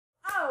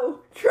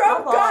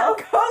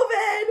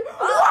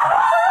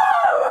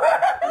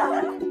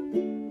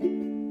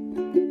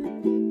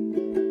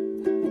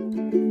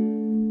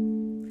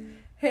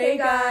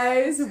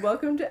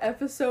welcome to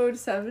episode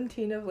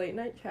 17 of Late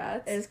Night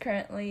Chats. It is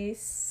currently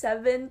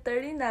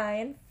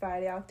 7:39,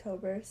 Friday,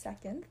 October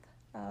 2nd.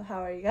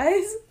 How are you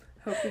guys?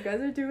 Hope you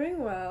guys are doing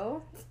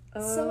well.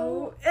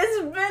 So,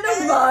 it's been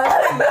a month.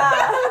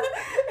 Yeah.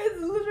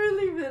 It's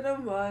literally been a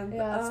month.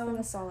 Yeah, it's been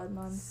a solid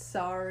month.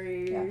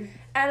 Sorry. Yeah.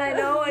 And I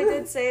know I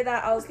did say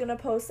that I was gonna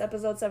post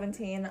episode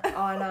 17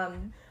 on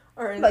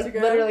Our Instagram. like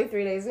literally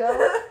 3 days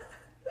ago,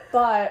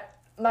 but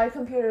my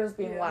computer was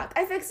being whacked.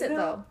 I fixed it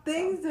though.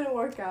 Things didn't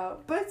work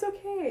out, but it's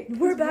okay.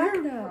 We're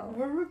back now.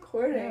 We're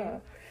recording. Yeah.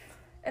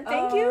 And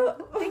thank you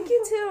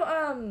to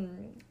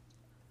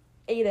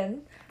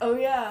Aiden. Oh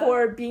yeah.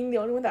 For being the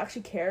only one that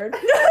actually cared.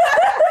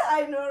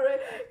 I know, right?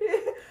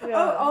 Yeah.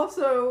 Oh,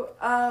 also,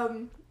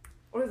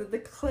 what is it? The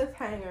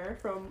cliffhanger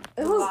from.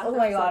 It was. Oh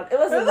my god! It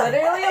was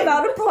literally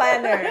about a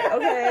planner.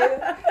 Okay,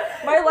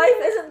 my life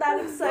isn't that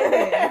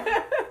exciting.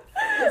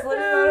 It's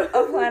literally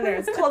about a planner.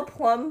 It's called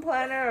Plum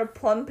Planner or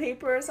Plum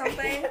Paper or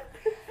something.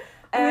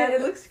 And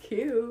it looks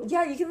cute.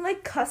 Yeah, you can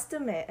like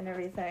custom it and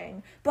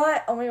everything.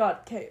 But oh my god,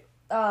 okay.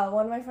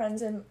 One of my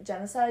friends in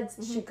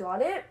Genocides, she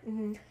got it,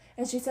 and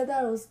she said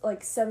that it was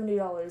like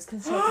 $70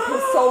 because she had to pay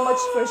so much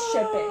for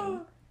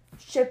shipping.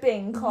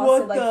 Shipping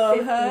costed like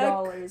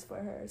 $50 for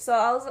her. So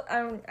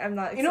I'm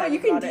not excited. You know what? You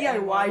can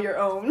DIY your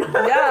own.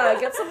 Yeah,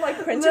 get some like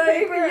printer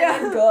paper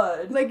and you're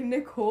good. Like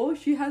Nicole,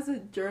 she has a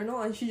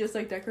journal and she just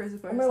like decorates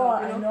it for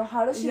herself. God, you know?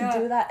 How does she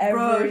do that every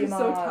month? She's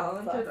month? So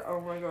talented.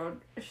 Oh my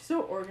god, she's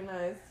so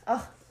organized.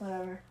 Oh,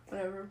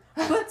 whatever.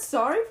 But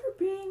sorry for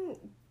being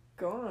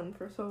gone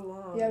for so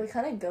long. Yeah, we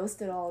kind of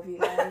ghosted all of you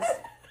guys.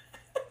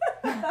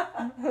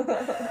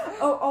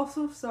 Oh,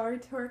 also sorry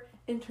to our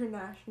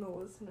international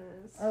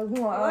listeners. Oh,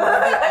 well,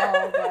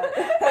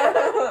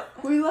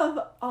 we love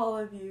all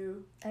of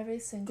you. Every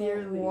single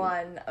dearly.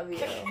 one of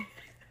you.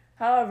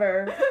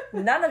 However,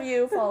 none of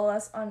you follow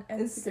us on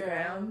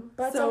Instagram.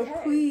 But so it's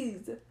okay.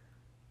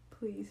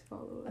 please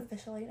follow us.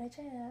 Official Late Night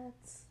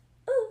Chats.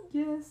 Ooh.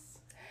 Yes.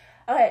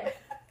 Okay.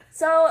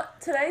 So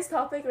today's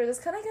topic, we're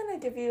just kind of gonna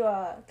give you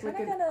a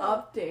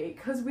update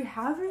because we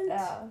haven't.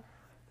 Yeah.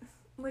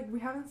 Like we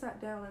haven't sat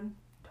down and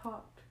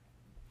talked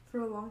for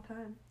a long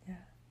time. Yeah.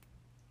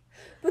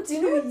 But do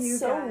you know what's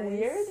so guys.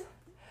 weird?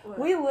 What?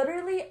 We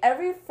literally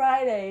every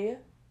Friday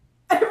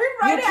you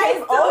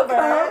came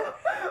over,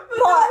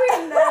 but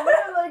we never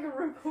like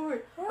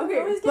record. Yeah, Okay, we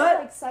always but get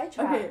like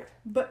sidetracked. okay,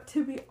 but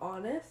to be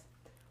honest,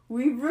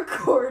 we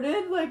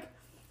recorded like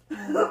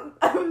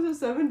episode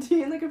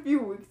 17 like a few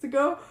weeks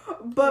ago,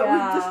 but we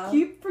just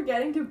keep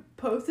forgetting to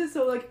post it.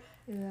 So like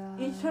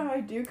each time I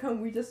do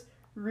come, we just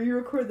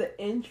re-record the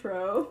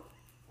intro.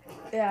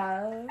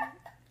 Yeah.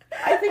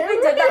 I think we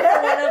did that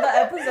for one of the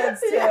episodes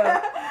too. Yeah.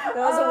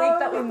 There was a week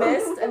that we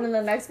missed, and then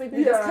the next week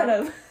we just kind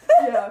of.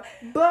 Yeah,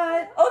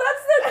 but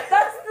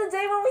that's the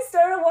day when we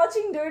started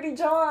watching Dirty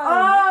John.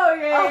 Oh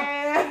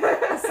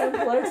yeah. A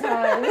simpler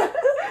time.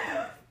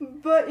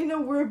 But you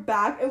know we're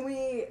back, and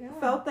we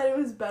felt that it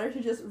was better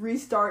to just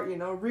restart. You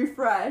know,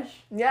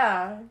 refresh.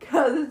 Yeah.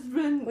 Cause it's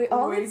been we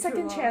all way need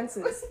second too long.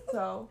 chances.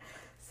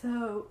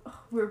 So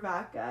we're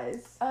back,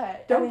 guys.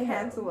 Alright. Don't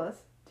cancel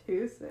us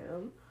too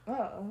soon.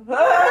 Oh.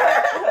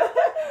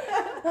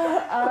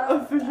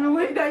 Official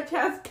Late Night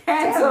Chats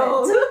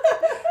canceled.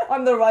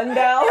 On the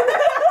rundown.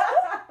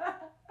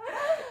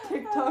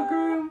 TikTok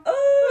room.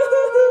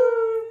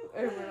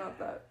 We're not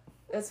that.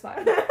 It's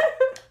fine.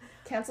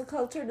 Cancel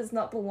culture does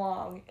not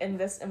belong in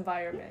this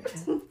environment.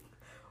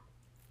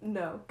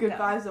 No. Good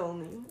vibes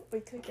only.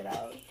 We took it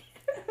out.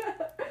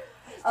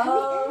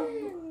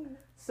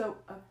 So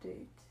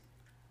update.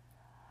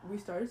 We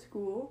started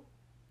school.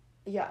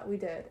 Yeah, we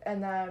did.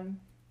 And then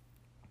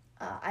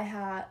I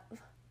had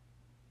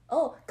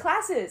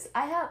classes.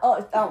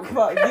 Come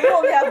on. You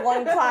only have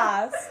one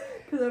class.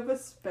 Because I have a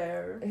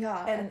spare.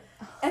 Yeah. And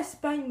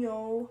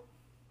Espanol.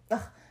 I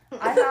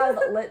have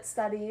lit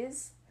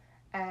studies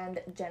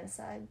and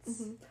genocides.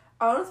 Mm-hmm.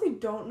 I honestly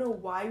don't know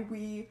why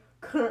we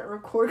couldn't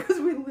record because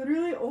we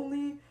literally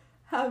only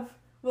have,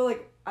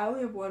 I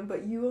only have one,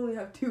 but you only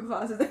have 2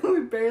 classes and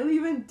we barely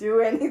even do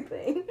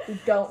anything. We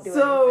don't do anything.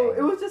 So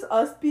it was just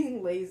us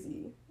being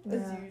lazy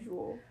as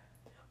usual.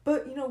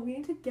 But, we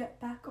need to get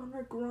back on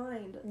our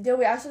grind. Yeah,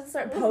 we actually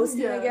start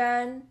posting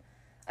again.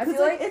 I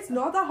feel like it's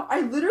not that hard.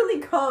 I literally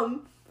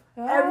come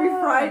every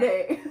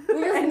Friday.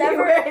 We just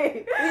never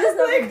did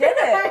it.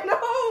 I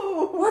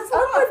know. What's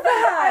up with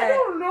that? I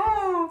don't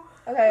know.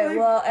 Okay,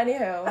 well,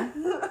 anywho.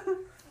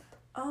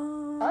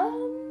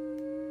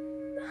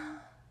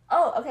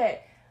 Oh,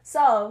 okay.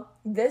 So,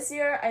 this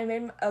year I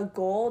made a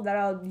goal that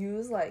I'll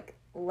use,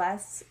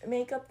 less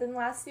makeup than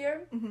last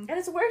year. Mm-hmm. And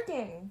it's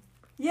working.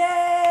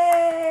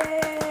 Yay!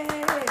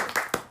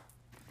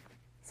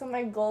 So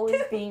my goal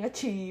is being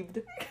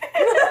achieved.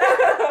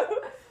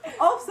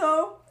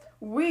 Also,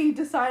 we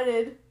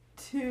decided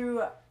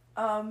to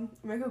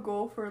make a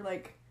goal for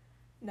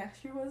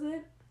next year, was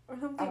it? Or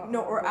something?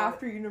 No, or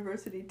after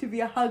university to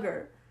be a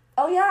hugger.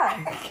 Oh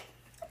yeah.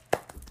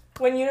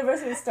 When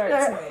university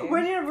starts.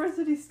 When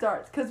university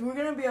starts, because we're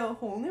gonna be a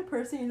whole new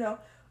person,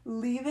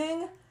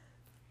 leaving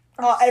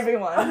Oh,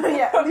 everyone.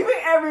 Yeah,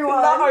 leaving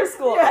everyone. Not our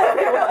school. Yeah.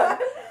 Everyone.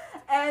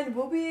 And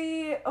we'll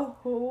be a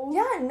whole.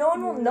 Yeah, no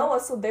one will know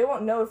us, so they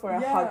won't know if we're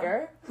a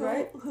hugger.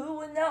 Right? Who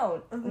would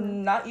know?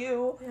 Not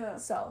you. Yeah.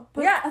 So,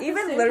 But yeah, at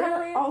even the same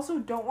literally. time, I also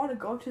don't want to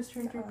go up to a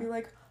stranger and be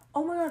like,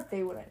 oh my god.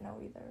 They wouldn't know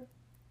either.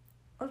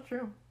 That's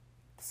true.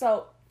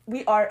 So,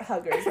 we are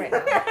huggers right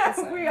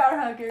now. We are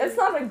huggers. It's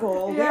not a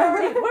goal. Yeah.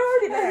 We're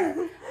already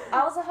there.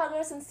 I was a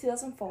hugger since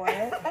 2004.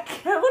 What about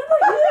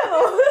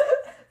you?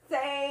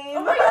 Same.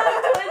 Oh my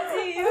god,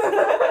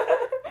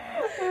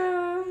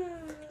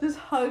 twinsies. Just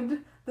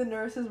hugged the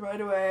nurses right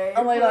away.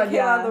 Oh my god, came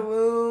yeah. out of the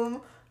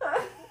womb.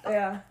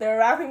 Yeah, they were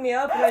wrapping me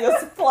up and I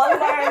just flung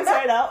my arms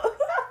right out.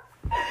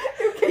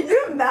 Can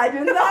you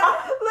imagine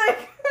that?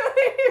 Like,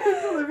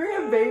 you're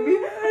delivering a baby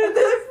and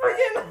then it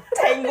freaking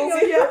tangles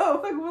you. Yeah,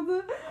 like what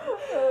the...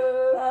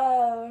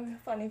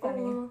 Funny.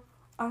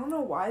 I don't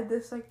know why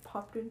this like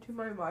popped into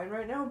my mind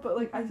right now, but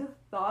like I just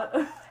thought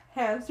of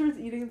hamsters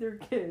eating their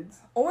kids.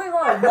 Oh my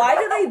god, why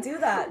do they do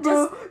that?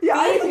 Bro,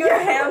 Just feed your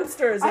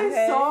hamsters,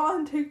 okay? I saw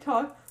on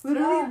TikTok,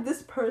 literally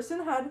this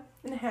person had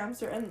a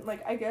hamster and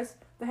like I guess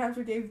the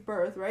hamster gave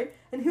birth, right?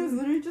 And he was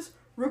literally just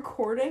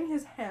recording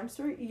his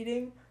hamster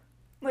eating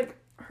like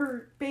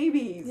her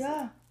babies.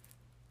 Yeah.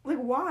 Like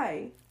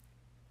why?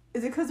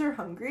 Is it because they're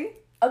hungry?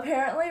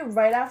 Apparently,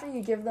 right after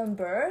you give them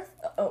birth...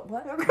 Oh,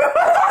 what? Right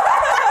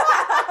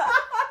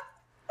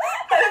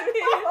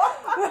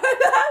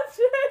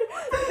after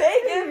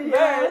they give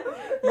birth,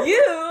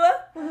 you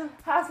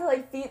have to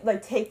like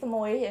take them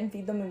away and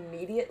feed them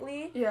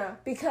immediately. Yeah.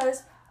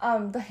 Because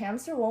the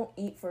hamster won't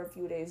eat for a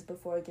few days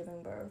before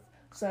giving birth.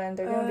 So then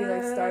they're gonna be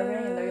like starving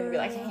and they're gonna be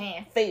like,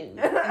 hey, food,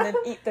 and then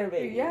eat their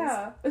babies.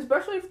 Yeah.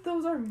 Especially if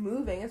those are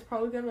moving, it's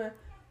probably gonna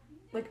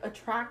like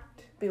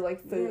attract. Be like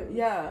food.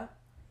 Yeah.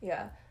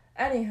 Yeah.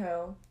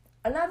 Anywho,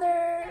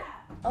 another.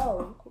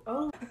 Oh.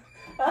 Oh.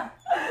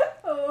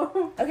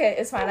 Okay,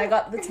 it's fine. I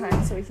got the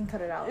time, so we can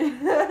cut it out.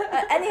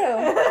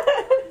 Anywho,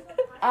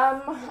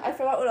 I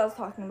forgot what I was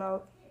talking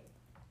about.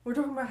 We're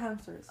talking about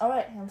hamsters. All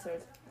right,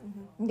 hamsters.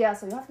 Mm-hmm. Yeah,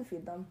 so you have to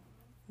feed them.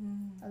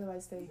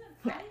 Otherwise, they.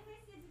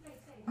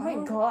 Oh my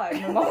god,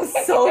 my mom's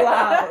so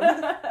loud.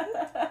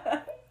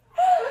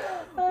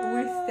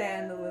 We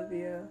stand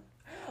Olivia.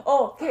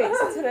 Oh, okay.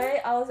 So today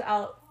I was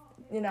out,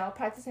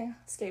 practicing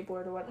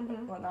skateboard or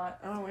whatnot.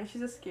 Oh, when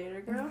she's a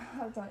skater girl.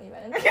 That's not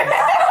even.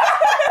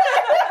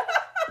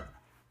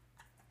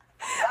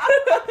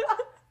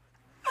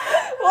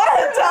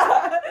 What?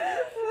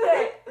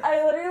 Okay,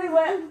 I literally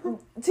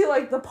went to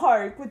like the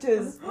park, which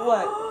is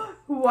what?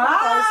 Wow!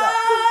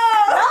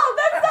 No,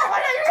 that's not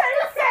what I'm trying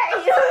to say.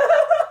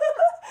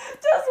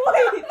 Just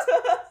wait.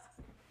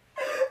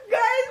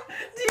 Guys,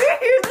 do you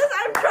hear this?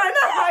 I'm trying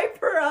to hype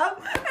her up,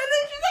 and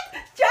then she's like,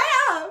 "Shut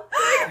up!"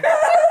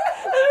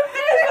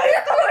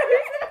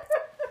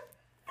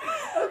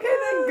 Okay,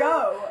 then go.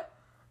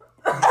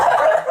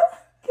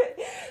 Okay,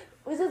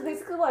 which is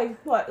basically like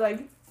what,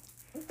 like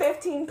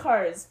 15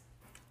 cars.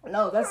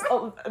 No, that's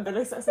a bit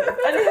excessive.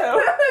 Anyhow,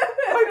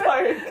 my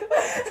park.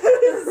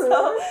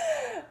 So,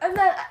 and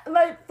then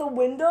like the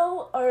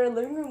window, our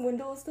living room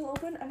window was still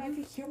open, and I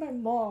could hear my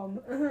mom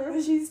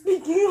when she's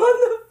speaking on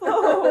the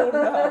phone.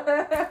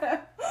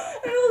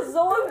 It was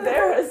so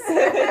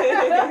embarrassing.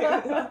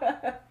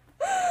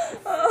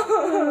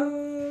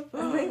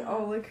 I think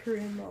all the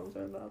Korean moms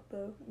are that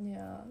though.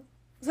 Yeah.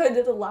 So I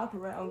did a lap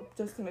around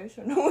just to make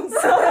sure no one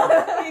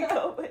saw me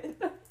going.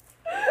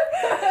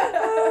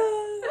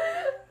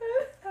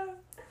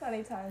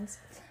 Funny times.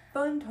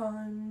 Fun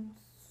times.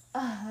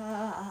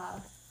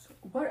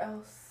 What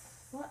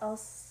else? What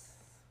else?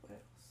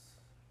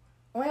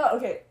 Oh my god,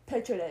 okay,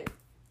 picture day.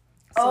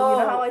 So Oh,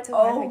 you know how I took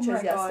my pictures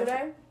my gosh.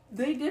 yesterday?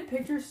 They did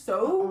pictures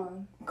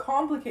so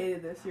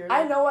complicated this year.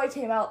 I know I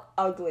came out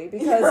ugly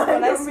because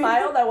when I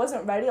smiled, I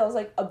wasn't ready. I was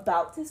like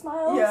about to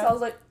smile, so I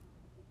was like.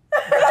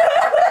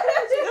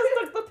 She just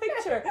took the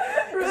picture.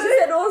 Really? She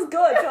said it was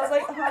good. So I was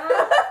like, huh?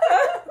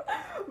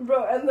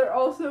 Bro, and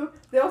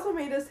they also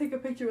made us take a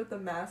picture with the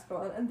mask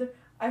on, and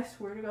I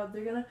swear to God,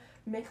 they're gonna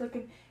make like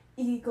an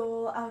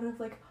eagle out of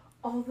like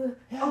all the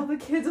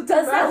kids with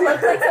Does the that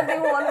mask. look like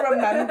something we want to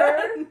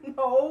remember?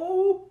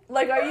 No.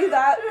 Like, are you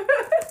that?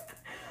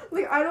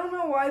 Like, I don't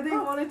know why they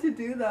wanted to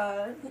do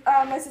that.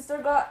 My sister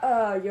got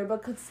a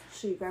yearbook because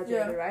she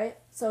graduated, right?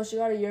 So she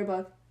got a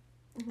yearbook.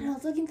 And I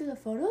was looking through the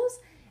photos,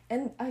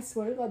 and I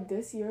swear to God,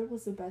 this year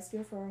was the best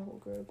year for our whole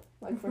group.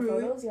 Like, for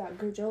photos, yeah.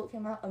 Gurjot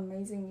came out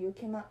amazing. You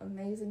came out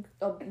amazing.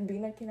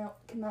 Bina came out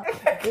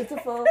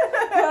beautiful.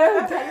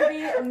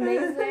 Kennedy,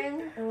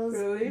 amazing. It was,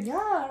 really?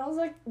 Yeah, and I was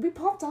like, we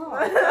popped off.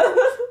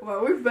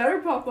 Well, we better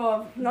pop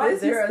off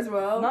this year as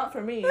well. Not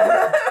for me.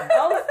 I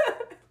was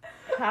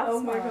half Oh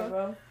my smile, God.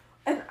 bro.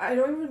 And I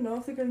don't even know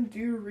if they're gonna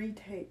do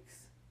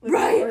retakes. Like,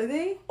 Right. Are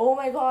they? Oh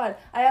my God.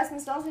 I asked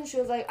Miss Nelson, she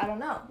was like, I don't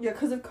know. Yeah,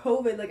 because of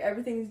COVID, like,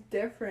 everything's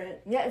different.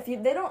 Yeah, if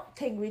they don't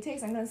take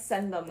retakes, I'm gonna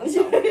send them. I'm gonna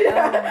send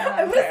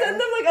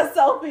them, like, a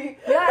selfie.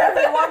 Yeah, if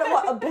they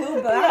want a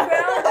blue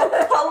background,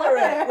 I'll color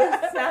it with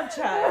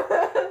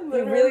Snapchat.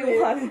 They really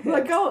want it.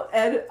 Like, I'll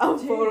edit, I'll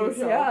Jeez,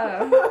 Photoshop.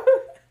 yeah.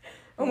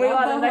 Oh my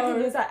god, and I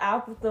can use that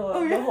app with the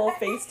whole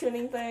face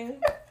tuning thing.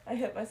 I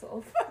hit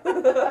myself.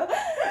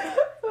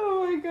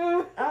 Oh my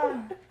god.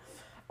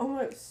 Oh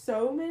my,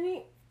 so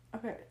many.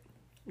 Okay,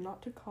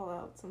 not to call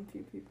out some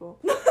few people,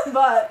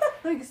 but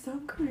like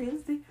some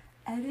Koreans, they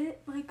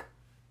edit like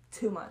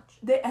too much.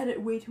 They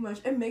edit way too much.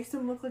 It makes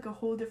them look like a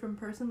whole different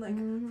person, like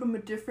from a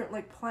different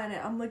like planet.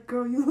 I'm like,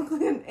 girl, you look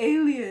like an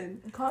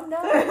alien. Calm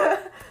down.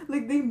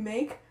 Like they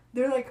make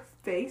their like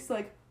face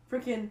like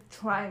freaking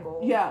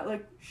triangle. Yeah,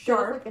 like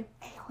sharp. Like an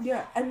alien.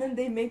 Yeah, and then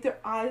they make their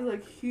eyes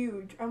like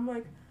huge. I'm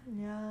like,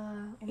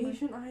 yeah,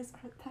 Asian eyes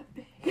aren't that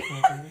big.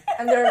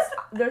 And their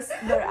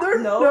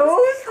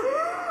nose.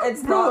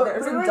 It's not.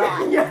 There's a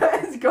dot.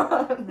 Yeah, it's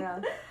gone.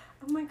 Yeah.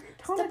 I'm like,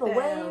 tone step it down.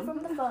 away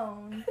from the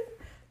phone.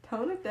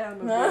 Tone it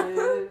down a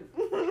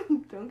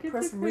bit. Don't get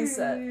press too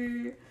reset.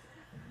 crazy.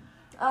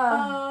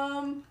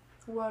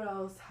 What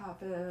else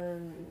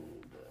happened?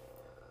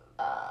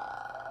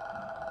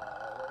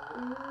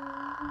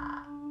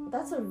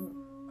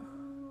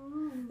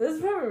 This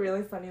is probably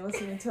really funny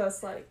listening to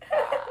us like,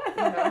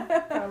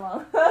 for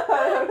long.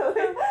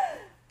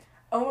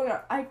 Oh my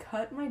god, I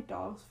cut my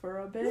dog's fur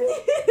a bit.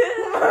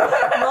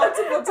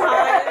 Multiple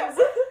times.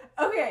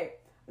 Okay,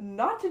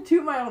 not to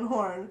toot my own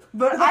horn,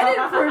 but I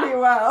did pretty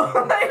well.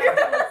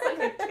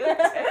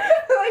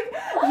 Like,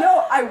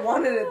 no, I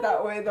wanted it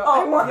that way though.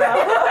 Oh, you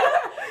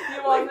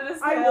wanted his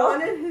tail? I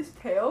wanted his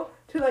tail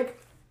to like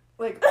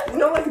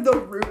the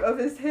root of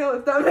his tail,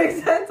 if that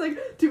makes sense,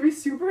 like to be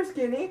super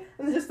skinny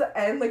and then just the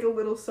end like a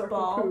little circle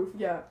ball. poof.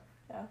 Yeah.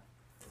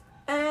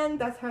 And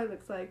that's how it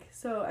looks like.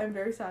 So I'm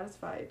very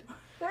satisfied.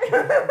 I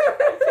can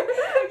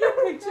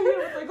picture you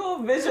with like a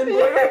whole vision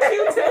board of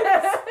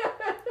Q-tips.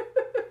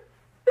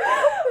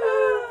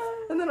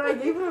 And then I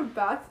gave him a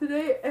bath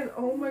today, and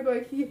oh my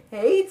god, he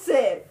hates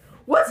it.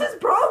 What's his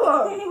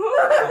problem? Like,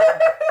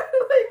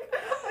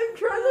 I'm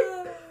trying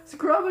to like,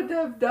 scrub a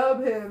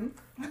dub him,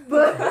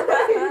 but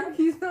like,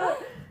 he's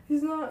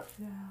not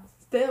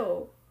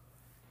still.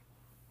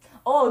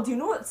 Oh, do you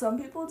know what some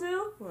people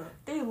do? What?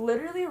 They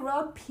literally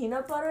rub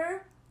peanut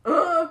butter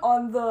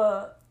on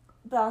the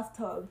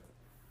bathtub.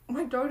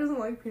 My dog doesn't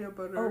like peanut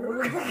butter. Oh,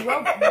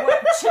 rub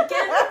what?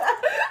 Chicken?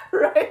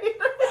 Right?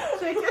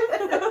 Chicken.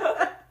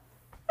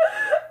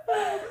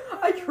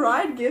 I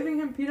tried giving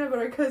him peanut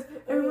butter because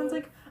everyone's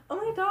like, oh,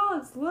 my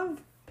dogs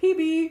love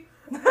PB.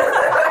 My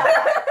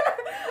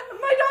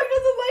dog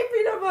doesn't like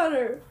peanut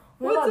butter.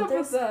 What's up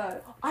with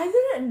that? I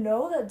didn't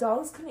know that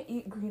dogs couldn't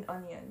eat green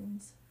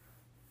onions.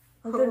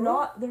 Like they're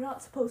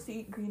not supposed to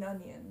eat green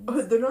onions.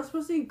 Oh, they're not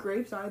supposed to eat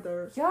grapes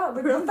either. Yeah,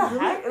 like what the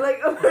heck?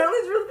 Like apparently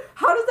it's really.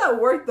 How does that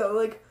work though?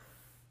 Like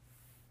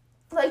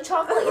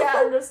chocolate, yeah,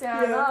 I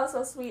understand. Yeah. Oh,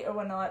 so sweet or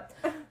whatnot.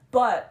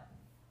 But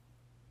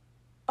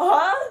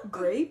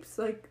grapes?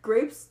 Like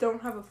grapes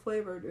don't have a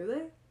flavor, do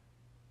they?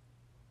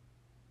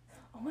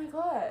 Oh my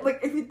god. Like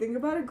if you think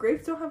about it,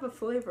 grapes don't have a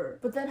flavor.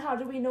 But then how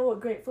do we know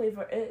what grape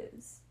flavor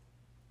is?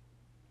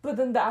 But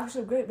then the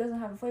actual grape doesn't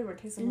have a flavor, it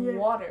tastes like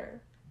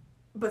water.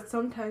 But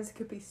sometimes it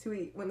could be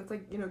sweet when it's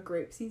like,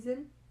 grape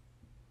season.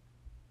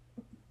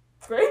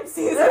 Grape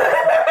season?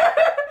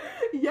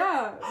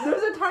 Yeah.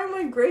 There's a time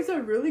when grapes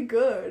are really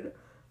good.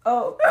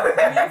 Oh,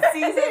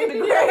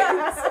 seasoned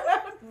grapes.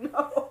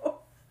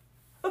 No.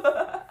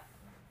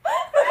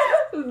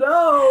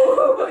 No.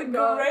 Oh my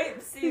god.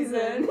 Grape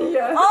season.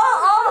 Yeah.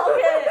 Oh,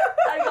 okay.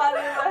 I got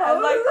it in my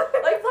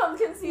head. Like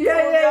pumpkin season. Yeah.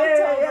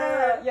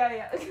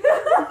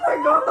 Oh my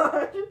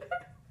god.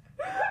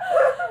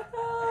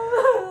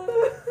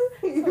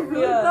 You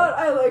really thought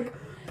I like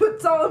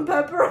put salt and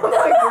pepper on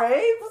my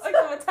grapes? Like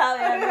an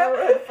Italian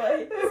red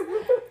plate.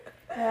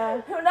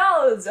 Yeah. Who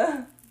knows?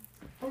 Oh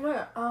my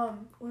god.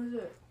 What is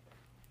it?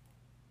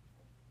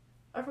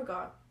 I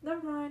forgot.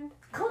 Never mind.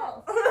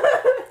 Cool.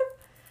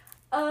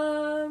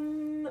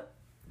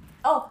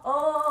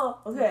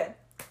 Okay.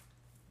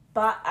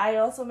 But I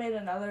also made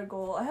another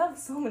goal. I have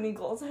so many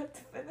goals I have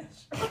to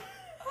finish.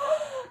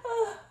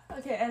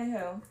 Okay,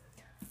 anywho.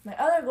 My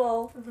other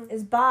goal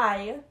is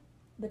by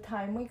the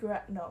time we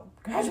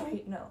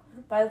graduate,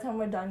 by the time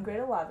we're done grade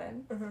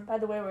 11. By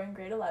the way, we're in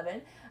grade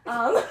 11.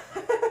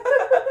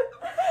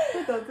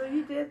 That's what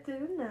you did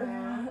do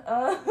now.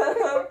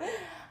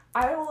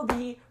 I will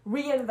be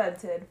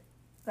reinvented.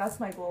 That's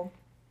my goal.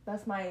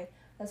 That's my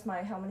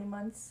how many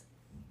months?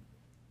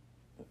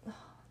 Oh,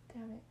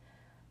 damn it.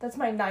 That's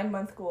my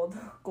 9-month goal.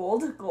 Goal.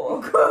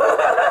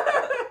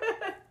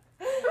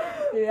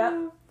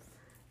 Yeah.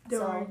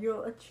 Don't worry,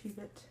 you'll achieve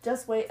it.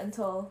 Just wait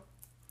until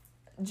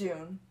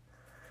June.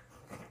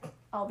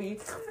 I'll be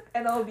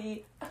What?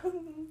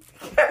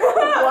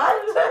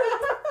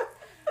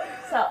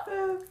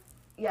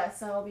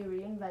 So I'll be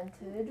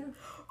reinvented.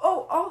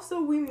 Oh,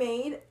 also we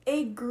made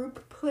a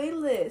group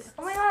playlist.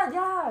 Oh my god,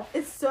 yeah.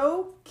 It's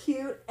so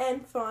cute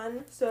and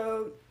fun,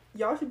 so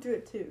y'all should do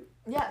it too.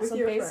 Yeah, so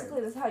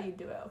basically this is how you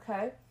do it,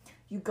 okay?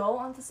 You go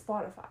onto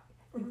Spotify.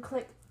 You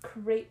click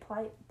create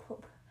playlist.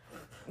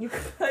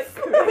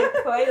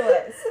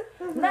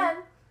 And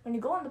then when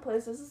you go on the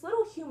playlist, there's this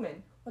little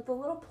human with a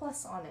little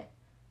plus on it.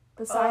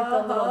 beside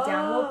the little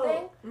download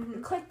thing. You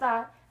click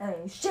that, and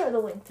then you share the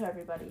link to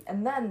everybody,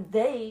 and then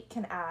they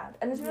can add.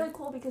 And it's really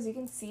cool because you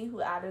can see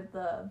who added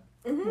the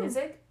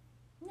music.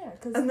 Yeah,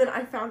 cause and then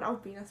I found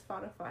Albina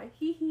Spotify.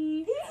 Hee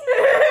hee.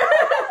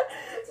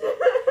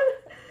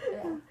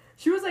 Yeah.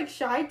 She was like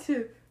shy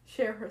to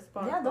share her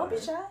Spotify. Yeah, don't be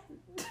shy.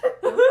 Don't be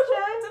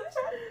shy. Don't be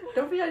shy.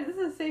 Don't be shy. This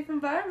is a safe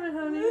environment,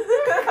 honey.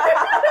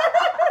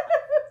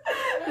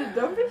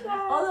 Don't be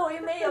shy. Although we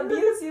may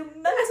abuse you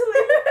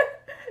mentally.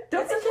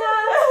 Don't be okay.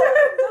 shy.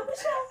 Don't be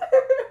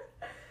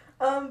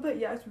shy. But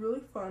yeah, it's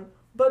really fun.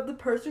 But the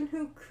person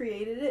who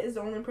created it is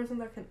the only person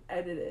that can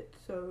edit it.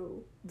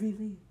 So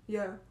Really?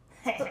 yeah.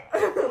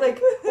 Like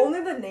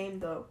only the name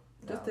though.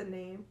 Just the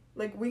name.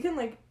 Like we can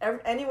like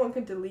anyone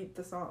can delete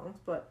the songs,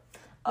 but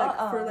like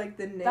for like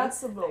the name. That's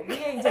the rule. We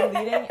ain't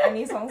deleting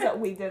any songs that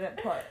we didn't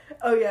put.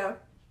 Oh yeah.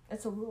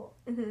 It's a rule.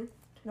 Mm-hmm.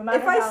 No matter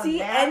if I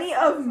see any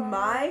of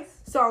my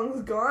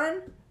songs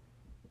gone,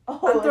 I'm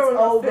throwing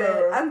a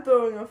fit. I'm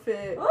throwing a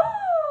fit.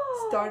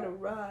 Start a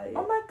riot.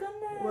 Oh my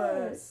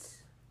goodness.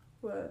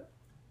 What?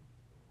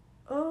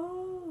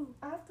 Oh.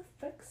 I have to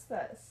fix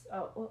this.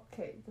 Oh,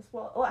 okay.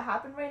 What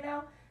happened right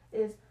now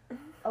is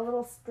a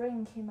little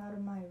string came out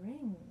of my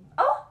ring.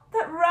 Oh,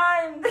 that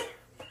rhymed.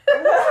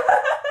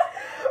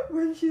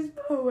 When she's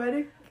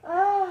poetic.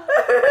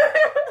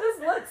 This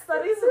lit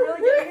studies are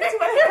really getting into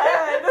my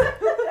head.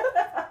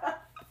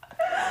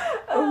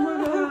 Oh my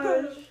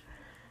gosh.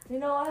 You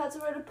know, I had to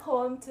write a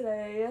poem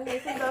today. I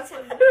think that's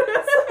what it is.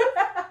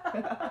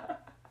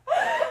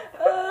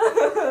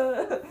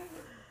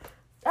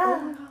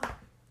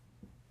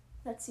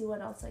 Let's see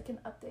what else I can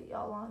update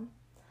y'all on.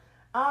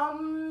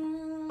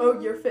 Oh,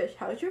 your fish.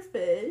 How's your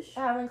fish?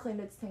 I haven't cleaned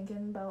its tank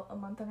in about a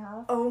month and a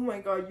half. Oh my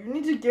god, you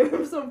need to give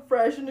him some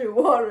fresh new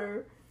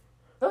water.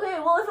 Okay,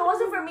 well, if it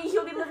wasn't for me, he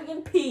would be living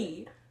in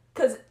pee.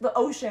 Because the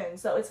ocean,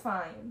 so it's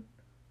fine.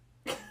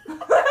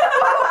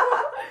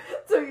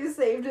 So you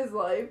saved his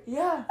life?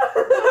 Yeah.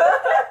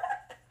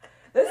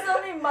 This is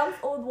only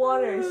month-old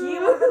water. He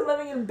would have been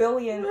living in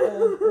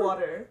billion-old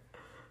water.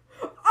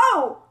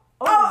 Oh!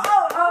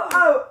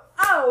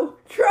 Oh!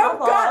 Trump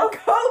got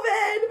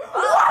COVID!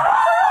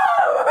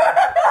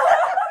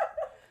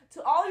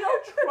 To all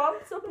your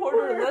Trump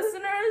supporter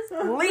listeners,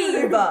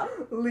 leave.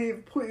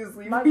 Leave, please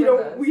leave. My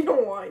We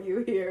don't want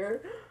you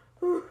here.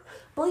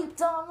 Bleep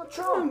Donald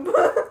Trump.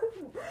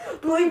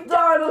 Bleep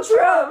Donald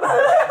Trump.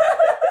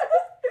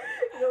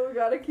 No, we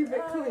gotta keep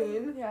it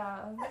clean.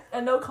 Yeah,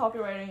 and no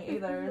copywriting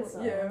either.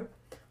 So. Yeah.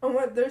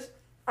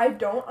 I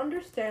don't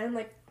understand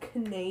like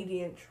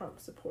Canadian Trump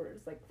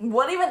supporters. Like,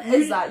 what even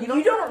is that? You don't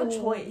even have a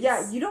choice.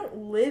 Yeah, you don't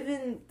live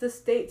in the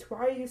States.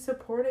 Why are you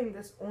supporting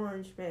this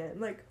orange man?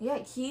 Like, yeah,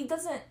 he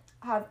doesn't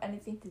have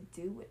anything to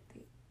do with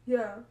it.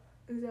 Yeah,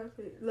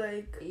 exactly.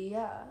 Like,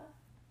 yeah,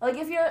 like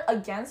if you're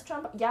against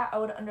Trump, yeah, I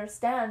would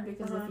understand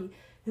because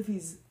if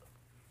he's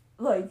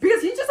like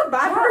because he's just a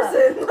bad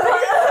person. Like, but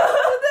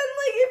then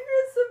like if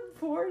you're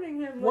supporting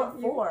him, what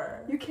like,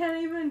 for? You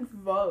can't even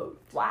vote.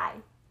 Why?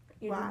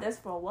 You Why? did this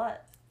for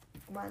what?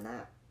 Why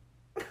not?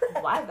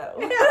 Why though?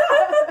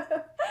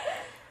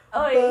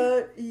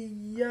 But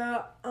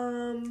yeah,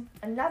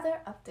 another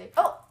update.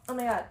 Oh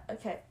my god.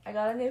 Okay, I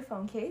got a new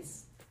phone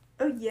case.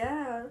 Oh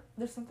yeah.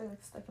 There's something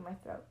like stuck in my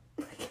throat.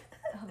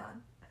 Hold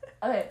on.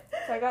 Okay,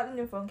 so I got a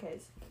new phone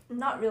case.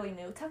 Not really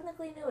new.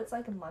 Technically new. It's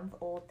like a month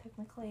old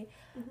technically,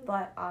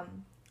 but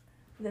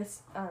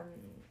this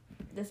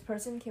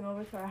person came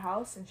over to our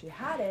house and she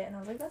had it and I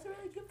was like, that's a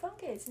really cute phone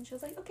case, and she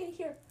was like, okay,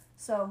 here.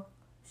 So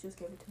she just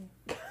gave it to me.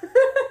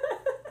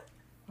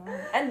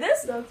 And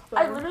this,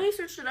 I literally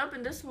searched it up,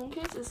 and this phone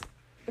case is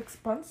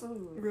expensive.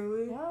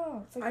 Really? Yeah.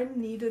 It's like, I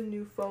need a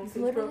new phone case.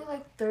 It's literally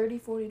like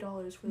 $30-40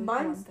 for this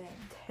one thing.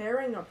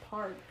 Tearing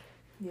apart.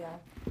 Yeah.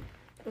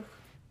 Ugh.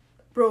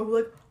 Bro,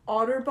 like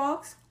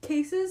OtterBox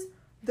cases,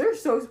 they're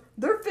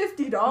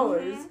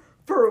 $50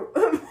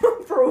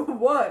 for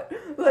what?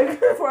 Like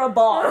for a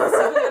box. You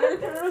can literally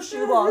put it in a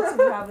shoe box and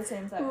you have the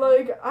same thing.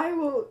 Like I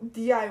will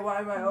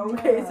DIY my own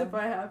case if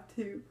I have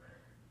to.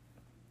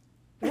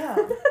 Yeah.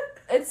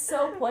 It's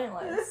so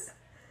pointless.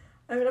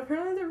 I mean,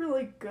 apparently they're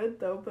really good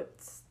though, but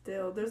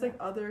still, there's like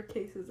other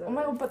cases. Oh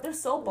my god, but they're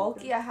so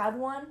bulky. I had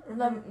one,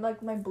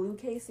 like my blue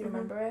case. You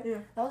remember it? Yeah.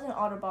 That was an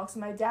OtterBox,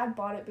 and my dad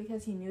bought it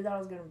because he knew that I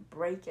was gonna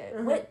break it,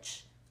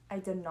 which I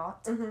did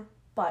not.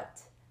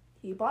 But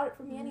he bought it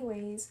for me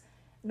anyways,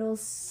 and it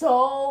was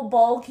so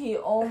bulky.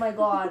 Oh my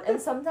god! And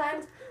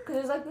sometimes, cause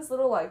there's like this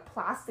little like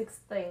plastics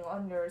thing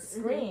on your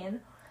screen.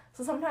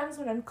 So sometimes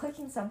when I'm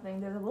clicking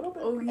something, there's a little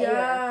bit of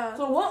air.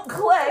 So it won't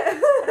click.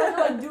 And I have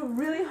to like do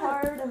really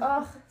hard. And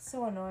ugh,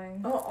 so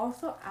annoying. Oh,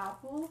 also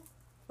Apple,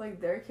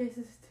 like their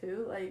cases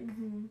too, like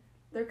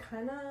they're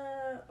kind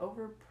of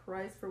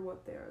overpriced for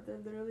what they are. They're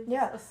literally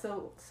just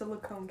a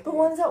silicone case. The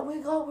ones that we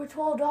got were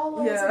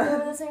 $12. Yeah. And they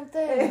were the same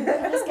thing.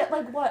 You just get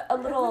like what, a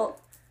little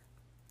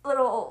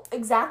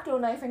X-Acto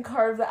knife and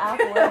carve the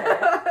apple in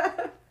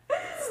it.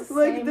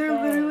 Like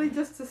they're literally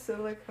just a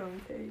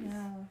silicone case.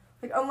 Yeah.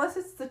 Like, unless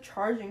it's the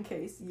charging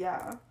case,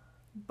 yeah.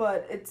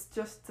 but it's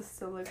just the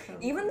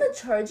silicone. Even the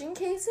charging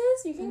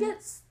cases, you can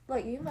get,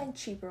 like, you can find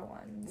cheaper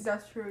ones.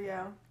 That's true,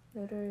 yeah.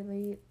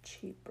 Literally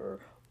cheaper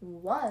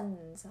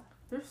ones.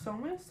 There's so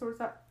many stores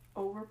that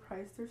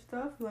overprice their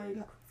stuff. Like,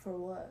 for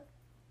what?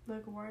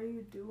 Like, why are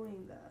you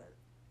doing that?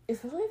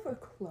 Especially for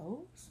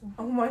clothes.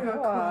 Oh my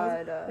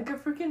god, clothes. Like a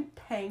freaking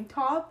tank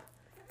top.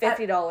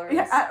 $50.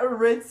 At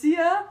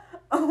Aritzia.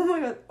 Oh my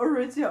god,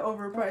 Aritzia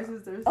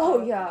overprices their stuff.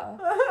 Oh yeah.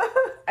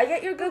 I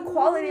get your good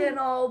quality and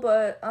all,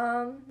 but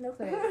no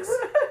thanks.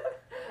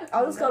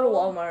 I'll just go to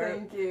Walmart.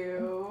 Thank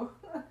you.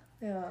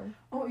 Yeah.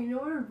 Oh, you know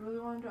what I really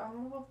want to do? I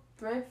want to go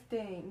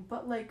thrifting,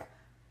 but like,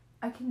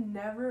 I can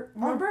never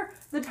remember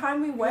the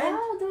time we went.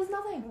 Yeah, there was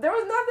nothing. There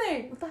was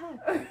nothing. What the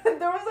heck?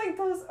 There was like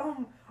those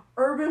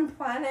Urban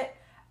Planet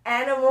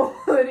animal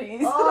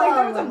hoodies. Oh, like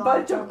there was a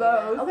bunch of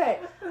those. Okay,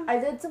 I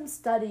did some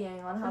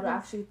studying on how to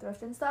actually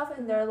thrift and stuff,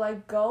 and they're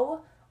like,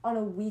 go on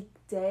a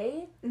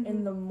weekday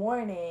in the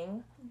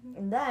morning,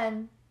 and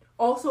then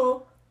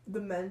also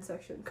the men's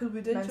section, because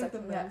we did check the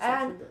men's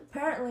section. And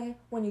apparently,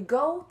 when you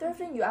go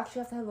thrifting, you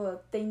actually have to have a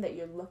thing that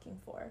you're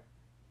looking for,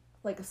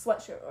 like a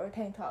sweatshirt or a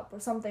tank top or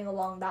something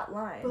along that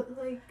line. But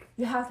like,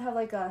 you have to have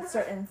like a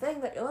certain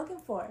thing that you're looking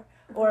for,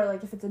 or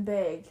like if it's a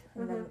bag,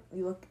 and then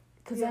you look.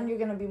 Because then you're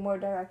going to be more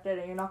directed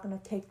and you're not going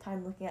to take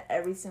time looking at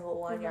every single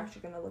one. You're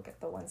actually going to look at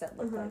the ones that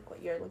look like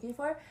what you're looking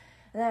for.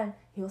 And then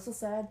he also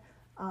said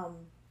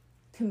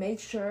to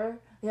make sure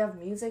you have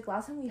music.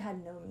 Last time we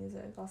had no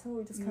music. Last time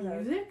we just kind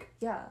of... Music?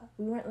 Yeah.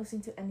 We weren't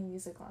listening to any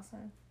music last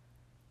time.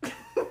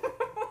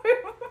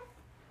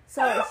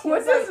 So he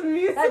was like,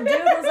 music? That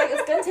dude was like,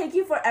 it's going to take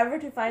you forever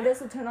to find it,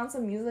 so turn on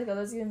some music,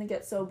 otherwise you're going to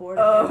get so bored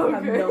and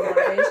have no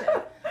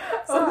motivation.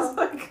 So, I was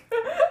like...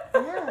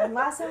 yeah, and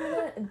last time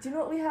do you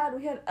know what we had?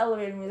 We had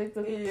elevator music,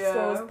 the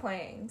store was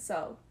playing,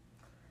 so.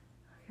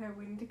 Okay,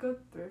 we need to go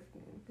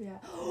thrifting. Yeah.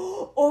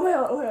 Oh my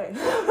god, okay.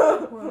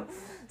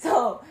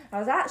 So, I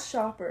was at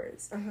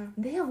Shoppers.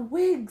 They have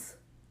wigs.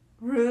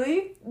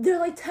 Really? They're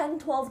like $10,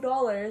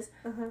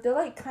 $12. They're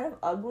like kind of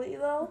ugly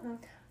though.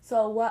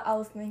 So what I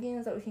was thinking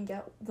is that we can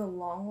get the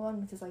long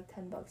one, which is like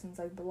 $10 and it's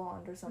like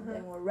blonde or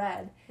something, or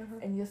red,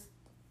 and just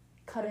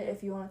cut it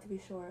if you want it to be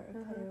short,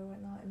 or cut it or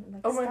whatnot, and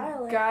like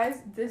style it.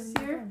 Guys, this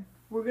year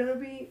we're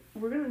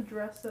gonna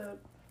dress up.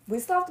 We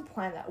still have to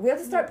plan that. We have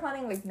to start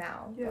planning like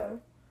now. Yeah.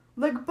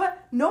 Like,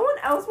 but no one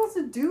else wants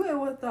to do it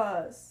with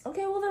us.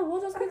 Okay, well then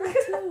we'll just be like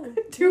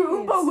two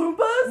Oompa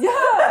Loompas?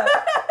 Yeah.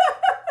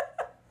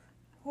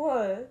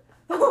 What?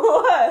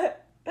 What?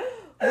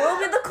 We'll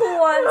be the cool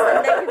ones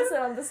and they can sit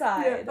on the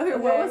side. Yeah. Okay,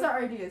 what was our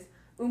ideas?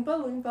 Oompa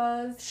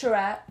Loompas.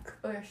 Shrek.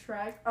 Oh yeah,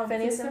 Shrek.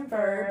 Phineas and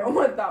Ferb. I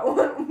want that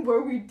one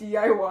where we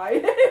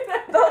DIY.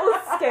 That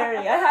was scary.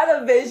 I had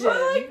a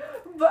vision.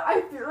 But I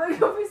feel like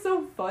it'll be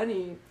so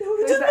funny.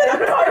 We just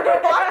put a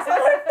cardboard box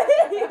on our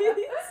face. Do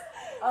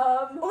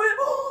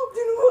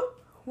you know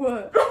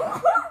what?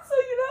 So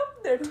you know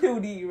they're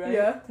 2D, right?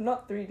 Yeah.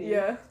 Not 3D.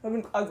 Yeah. I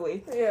mean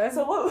ugly. Yeah.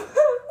 So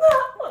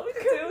what we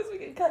can do is we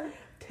can cut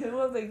two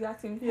of the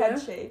exact same head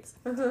shapes,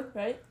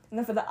 right? And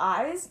then for the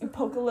eyes, you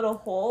poke a little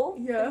hole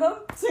in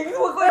them, so you can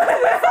look like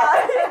the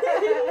side.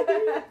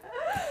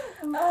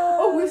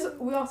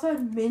 We also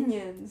had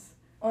Minions.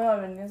 Oh yeah,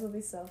 Minions would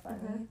be so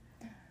funny.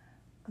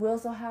 We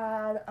also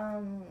had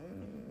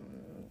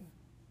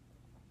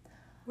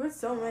we had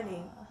so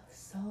many.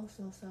 So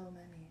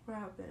many. What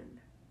happened?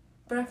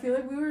 But I feel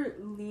like we were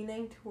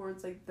leaning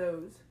towards like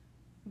those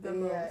the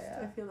most.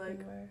 I feel like.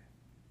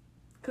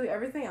 Because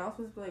everything else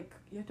was like,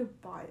 you had to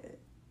buy it.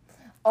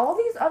 All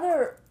these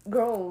other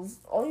girls,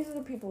 all these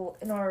other people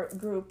in our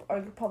group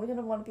are probably going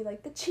to want to be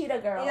like the Cheetah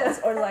Girls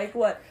or like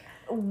what?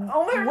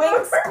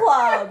 Winx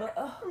Club.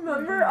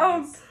 Remember?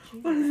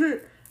 What is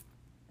it?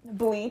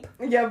 Bleep.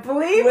 Yeah,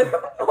 Bleep.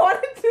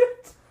 Wanted to.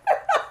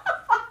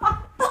 I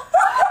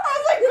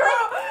was like,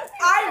 girl,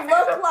 I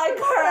look like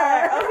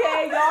her.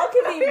 Okay, y'all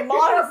can be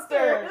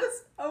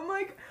monsters. I'm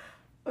like,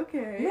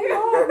 okay.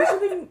 No,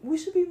 we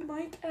should be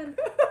Mike and.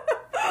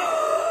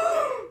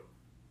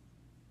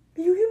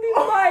 You can be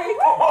Mike. And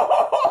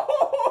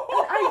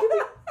I can be.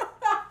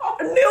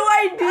 New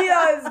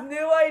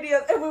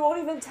ideas, and we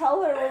won't even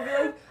tell her. We'll be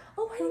like,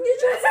 oh, why didn't you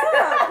dress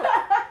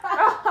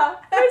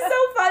up? They're so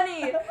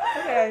funny.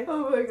 Okay.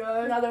 Oh my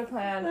god. Another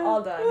plan,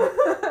 all done.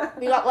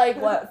 We got like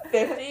what,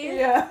 50?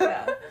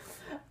 Yeah.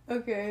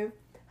 Okay.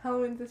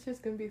 Halloween this year's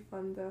gonna be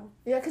fun though.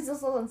 Yeah, because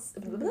it's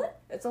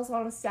also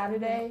on a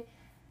Saturday,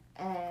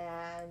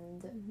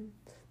 and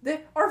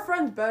our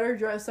friends better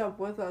dress up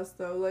with us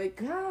though. Like,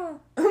 yeah,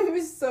 I'm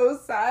be so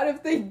sad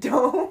if they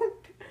don't.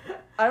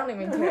 I don't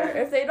even care.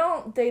 If they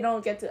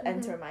don't get to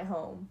enter my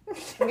home.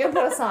 I'm gonna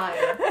put a sign.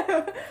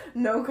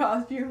 No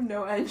costume,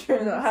 no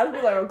entrance. No, it has to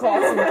be like a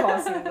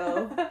costume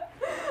though.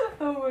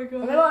 Oh my god. Oh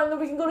my god, and then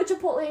we can go to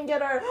Chipotle and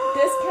get our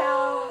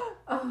discount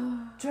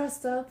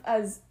dressed up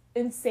as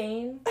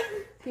insane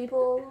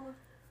people.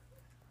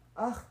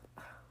 Ugh.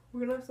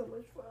 We're gonna have so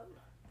much fun.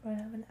 We're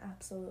gonna have an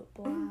absolute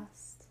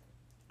blast.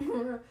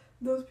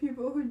 Those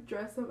people who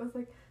dress up as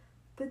like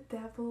the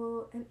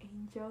devil and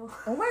angel.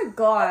 Oh my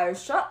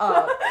gosh, shut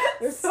up.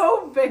 You're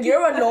so basic.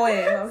 You're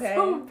annoying, okay?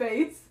 So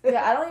basic.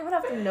 Yeah, I don't even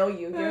have to know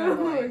you. You're annoying.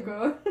 Oh my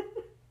god.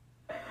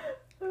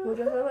 We'll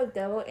dress up like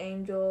devil,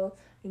 angel,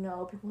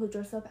 people who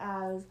dress up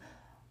as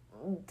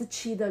the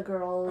cheetah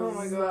girls. Oh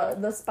my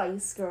god. The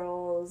Spice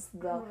Girls.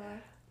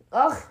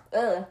 Oh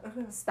Ugh.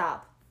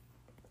 Stop.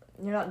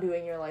 You're not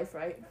doing your life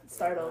right.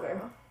 Start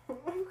over.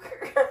 You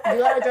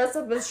gotta dress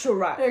up as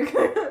Shrek.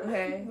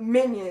 Okay?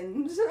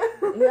 Minions.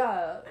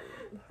 Yeah.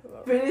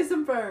 Phineas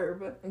and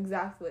Ferb.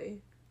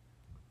 Exactly.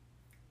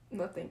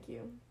 No, thank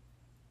you.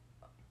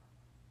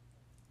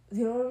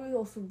 You know what would be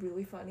also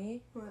really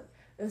funny? What?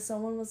 If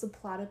someone was a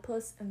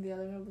platypus and the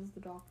other one was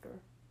the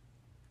doctor.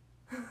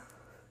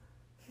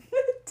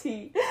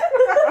 T.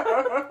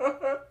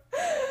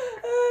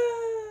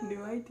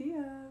 New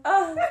idea.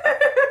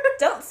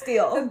 Don't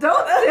steal. Don't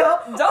steal.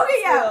 Don't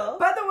okay, yeah. steal.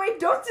 By the way,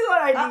 don't steal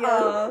our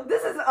idea.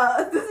 This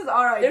is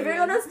our idea. If you're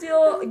gonna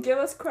steal, give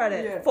us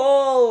credit. Yeah.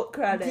 Full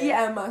credit.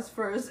 DM us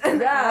first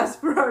and ask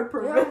for our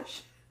permission. Yeah.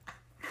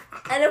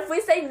 And if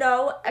we say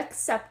no,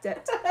 accept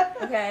it.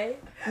 Okay?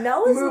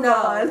 No is Move no.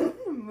 on.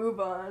 Move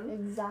on.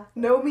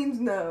 Exactly. No means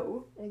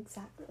no.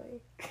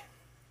 Exactly.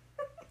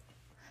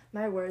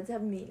 My words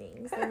have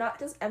meanings. They're not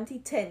just empty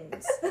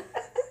tins.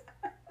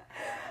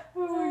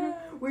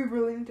 We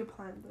really need to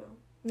plan though.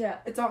 Yeah.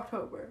 It's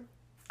October.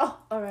 Oh,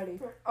 already.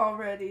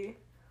 Already.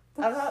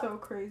 That's so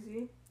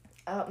crazy.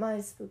 I got my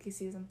spooky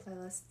season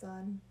playlist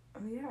done.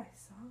 Oh yeah, I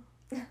saw.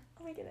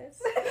 Oh my goodness.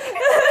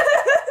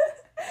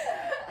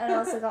 And I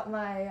also got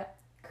my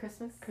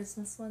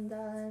Christmas one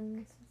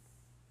done.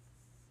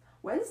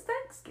 When's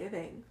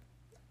Thanksgiving?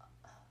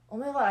 Oh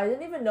my god, I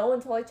didn't even know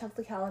until I checked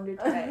the calendar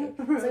today.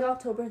 It's like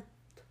October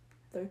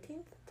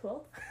 13th?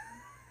 12th?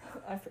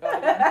 I forgot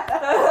again.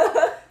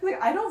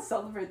 Like, I don't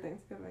celebrate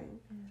Thanksgiving.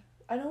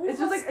 I know we It's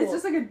don't just have like school. it's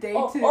just like a day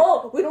to.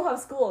 Oh, we don't have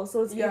school,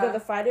 so it's Yeah. either the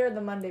Friday or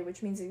the Monday,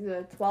 which means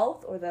either the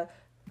 12th or the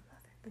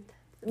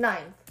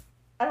 9th.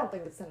 I don't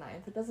think it's the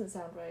 9th. It doesn't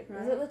sound right.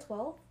 Is it the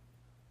 12th?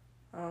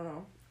 I don't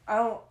know. I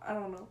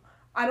don't know.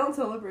 I don't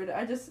celebrate it.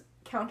 I just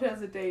count it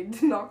as a day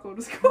to not go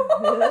to school.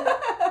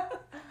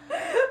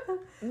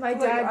 My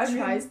dad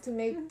tries to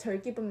make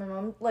turkey, but my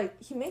mom,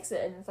 he makes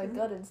it and it's,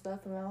 good and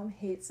stuff, and my mom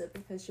hates it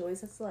because she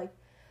always has to,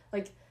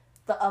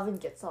 the oven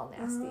gets all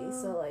nasty,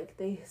 so,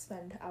 they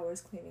spend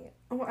hours cleaning it.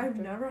 Oh, I've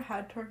never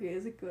had turkey.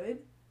 Is it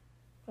good?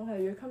 Oh,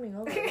 you're coming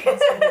over.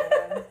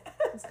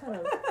 It's kind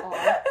of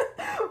odd.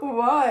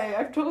 Why?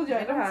 I've told you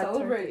I don't had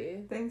celebrate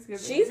turkey.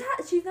 Thanksgiving. She's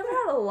never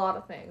had a lot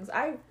of things.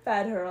 I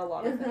fed her a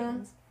lot of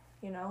things.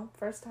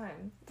 First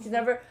time. She's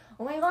never.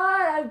 Oh my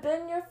god!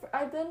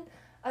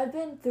 I've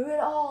been through it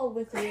all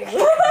with you.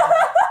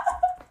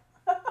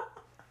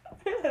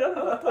 I don't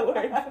know what the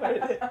word for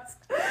it is.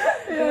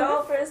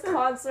 First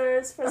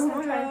concerts, first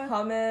time trying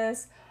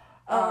hummus,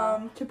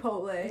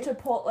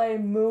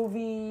 Chipotle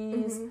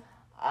movies.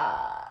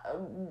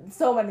 Mm-hmm.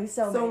 So many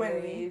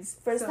movies.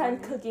 First time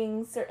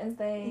cooking certain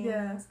things.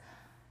 Yeah.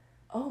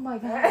 Oh my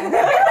god.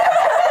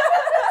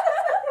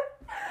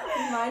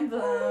 Mind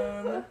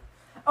blown.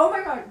 Oh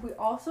my god, we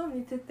also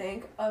need to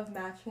think of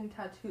matching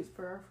tattoos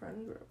for our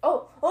friend group.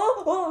 Oh,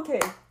 okay.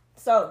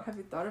 So, have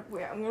you thought of?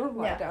 Wait, I'm gonna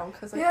write down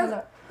because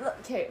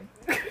okay.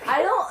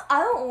 I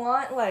don't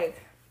want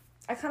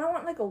I kind of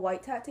want a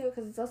white tattoo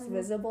because it's less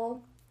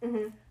visible.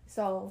 Mm-hmm.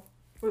 So.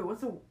 Wait,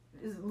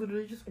 is it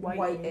literally just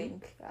white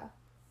ink? Yeah.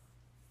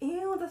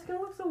 Ew, that's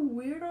gonna look so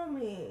weird on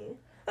me.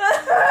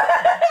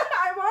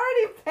 I'm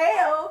already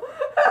pale.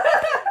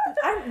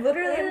 I'm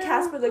literally in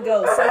Casper the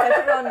Ghost, so if I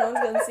put it on, no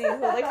one's gonna see. So,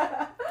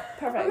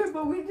 perfect. Okay,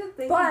 but we just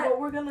think what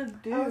we're gonna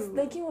do. I was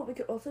thinking what we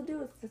could also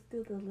do is just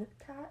do the lip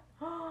tat,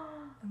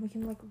 and we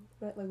can write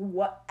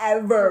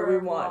whatever we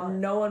want.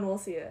 No one will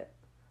see it.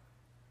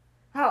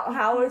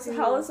 How is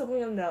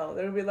someone gonna know?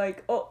 They'll be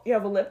like, oh, you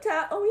have a lip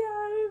tat? Oh yeah.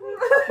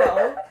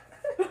 No.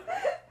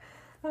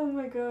 Oh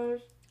my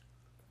gosh.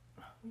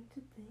 I need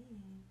to think.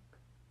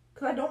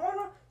 Cause I don't want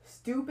a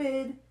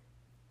stupid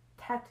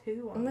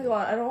tattoo on Oh my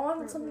god, I don't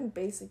want something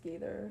basic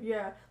either.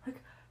 Yeah,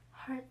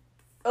 heart.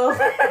 Oh.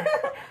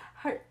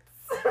 Hearts.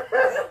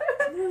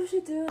 What we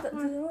should do? Do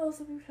you know what else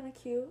would be kind of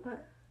cute?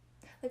 What?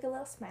 A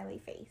little smiley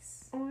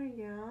face. Oh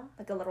yeah.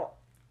 A little.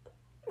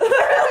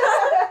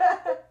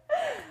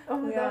 Oh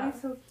my god, that'd be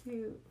so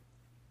cute.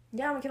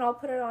 Yeah, we can all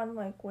put it on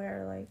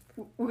where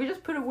we could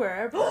just put it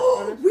wherever.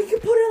 We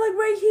could put it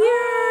right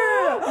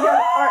here.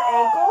 Yeah, our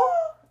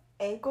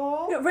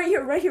ankle. Yeah, right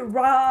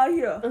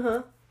here.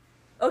 Uh-huh.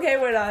 Okay,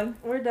 we're done.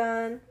 We're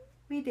done.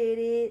 We did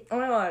it. Oh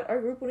my god, our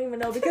group wouldn't even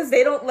know because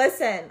they don't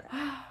listen.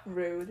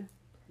 Rude.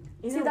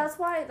 See, that's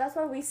why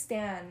we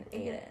stan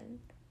Aiden.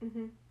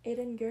 Mm-hmm.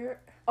 Aiden, you're...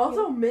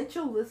 Also,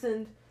 Mitchell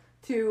listened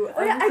to...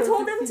 Oh yeah, I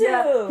told him to.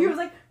 Yeah. He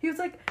was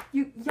like,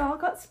 y'all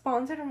got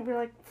sponsored, and we're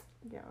like,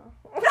 yeah.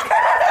 I'm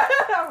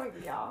like,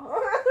 yeah.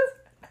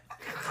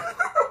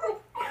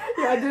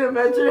 Yeah, I didn't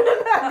mention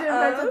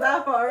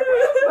that part.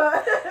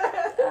 But,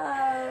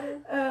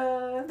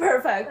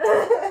 perfect.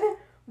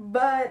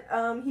 But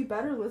he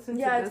better listen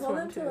to this one too. Yeah, I told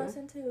him to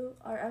listen to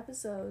our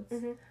episodes.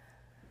 Mm-hmm.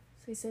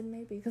 So he said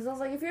maybe. Because I was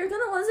like, if you're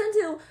going to listen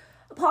to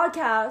a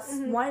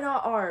podcast, why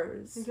not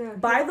ours? Yeah.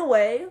 By the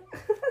way,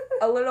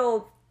 a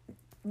little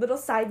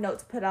side note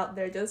to put out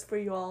there just for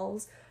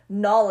y'all's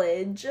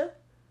knowledge.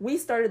 We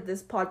started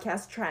this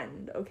podcast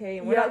trend, okay?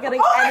 And we're not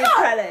getting any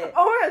credit.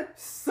 Oh my god,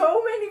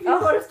 so many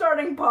people are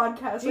starting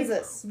podcasts.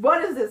 Jesus. Like,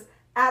 what is this?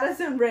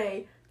 Addison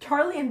Rae,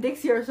 Charlie and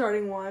Dixie are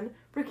starting one.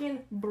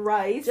 Freaking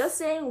Bryce. Just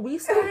saying, we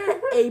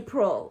started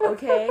April,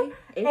 okay?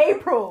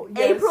 April,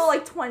 yes. April,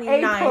 like,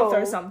 29th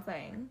or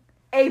something.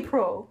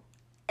 April.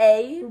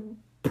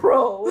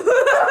 Pro.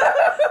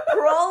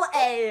 Pro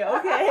A,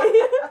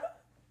 okay?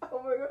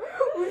 Oh my god,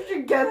 we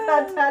should get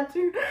that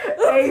tattooed.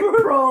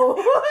 April.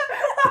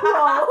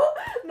 Pro.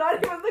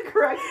 Not even the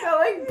correct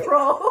spelling.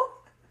 Pro.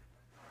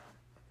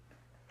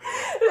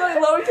 Like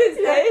lowercase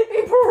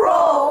a?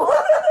 Pro.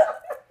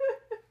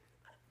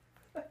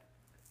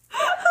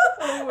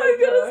 I'm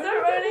gonna start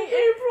writing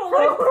April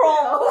like pro.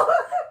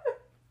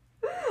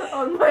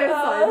 On my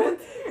assignment.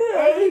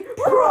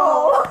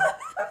 April.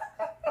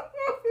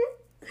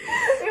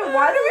 Hey,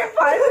 why do we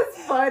find this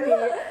funny?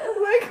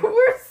 Like,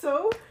 we're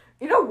so...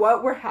 You know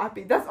what? We're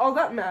happy. That's all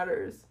that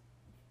matters.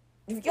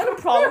 If you got a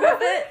problem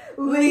with it,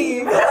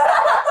 leave.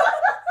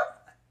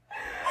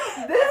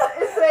 This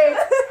is a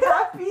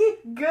happy,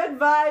 good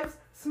vibes,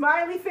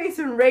 smiley face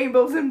and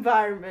rainbows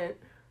environment.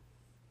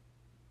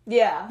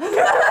 Yeah.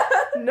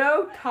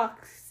 No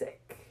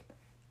toxic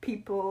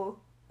people.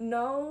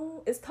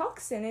 No, is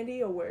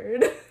toxicity a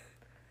word?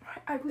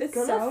 I was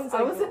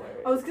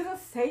gonna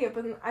say it,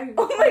 but then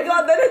Oh my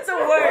god, then it's a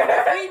word.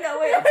 If we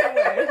know it, it's a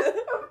word.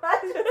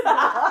 Imagine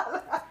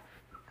that.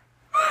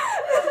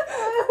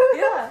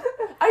 Yeah.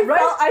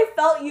 I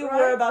felt you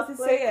were about to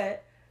say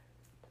it.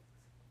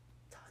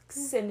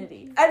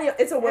 Toxicity. Anyway,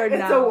 it's a word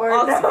now. It's a word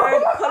Oxford,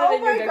 now. put it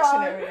in your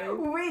dictionary.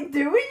 We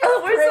just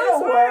create a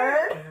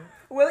word?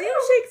 William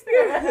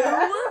Shakespeare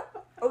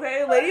who?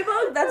 Okay,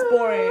 Ladybug, that's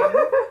boring.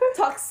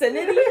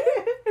 Toxicity?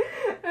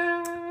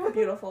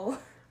 Beautiful.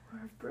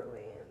 We're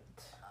brilliant.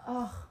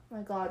 Oh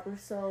my god, we're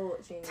so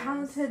genius.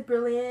 Talented,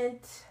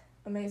 brilliant.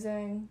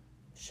 Amazing.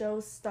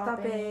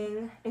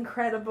 Show-stopping.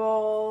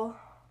 Incredible.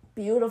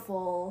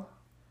 Beautiful.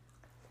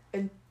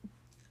 And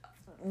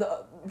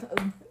the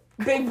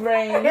big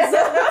brains.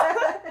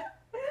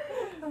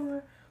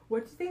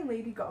 What do you think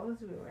Lady Gaga's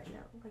doing right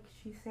now? Like,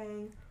 she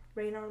sang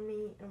Rain on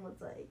Me and was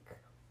like,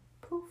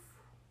 poof.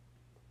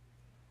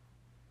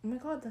 Oh my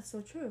god, that's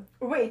so true.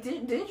 Wait,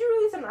 didn't you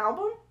release an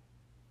album?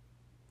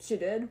 She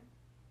did?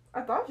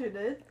 I thought you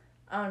did.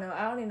 I don't know.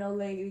 I only know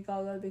Lady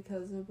Gaga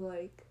because of,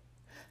 like,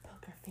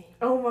 Poker Face.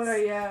 Oh my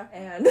god, yeah.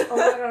 And oh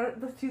my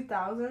god, the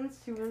 2000s,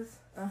 she was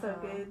so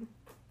good.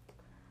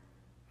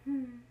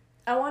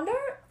 I wonder,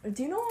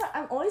 do you know what?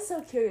 I'm always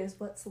so curious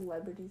what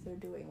celebrities are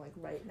doing, like,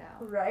 right now.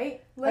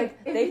 Right?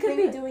 Like they could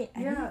be doing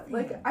anything. Yeah,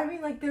 like, I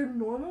mean, like, they're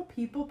normal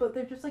people, but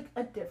they're just, like,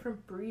 a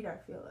different breed, I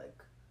feel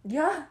like.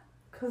 Yeah.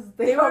 Because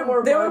they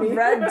were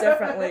bred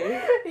differently.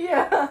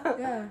 Yeah.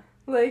 Yeah.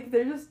 Like,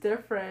 they're just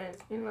different,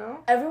 you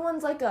know?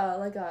 Everyone's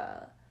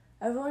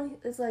everyone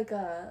is like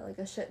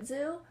a Shih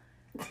Tzu.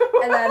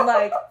 And then,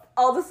 like,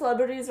 all the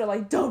celebrities are,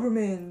 like,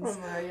 Dobermans. Oh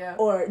my, yeah.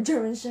 Or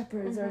German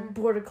Shepherds or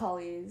Border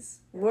Collies.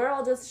 We're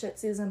all just Shih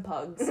Tzus and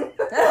pugs.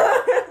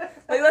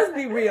 Like, let's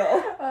be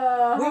real.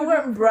 We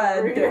weren't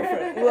bred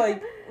different.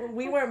 Like,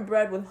 we weren't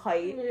bred with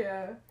height.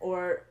 Yeah.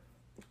 Or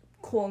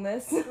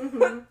coolness.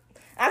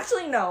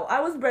 Actually, no.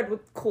 I was bred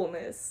with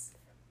coolness.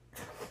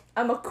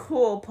 I'm a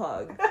cool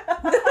pug.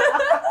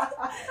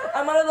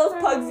 I'm one of those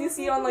pugs you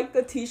see on, like,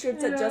 the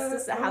t-shirts at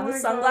Justice that have the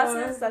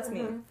sunglasses. That's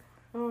me.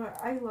 Oh,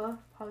 I love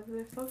pugs.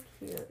 They're so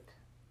cute.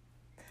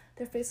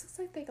 Their face looks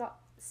like they got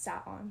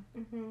sat on.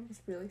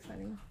 It's really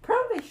funny.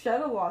 Probably they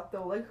shed a lot,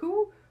 though. Like,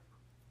 who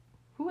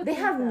would They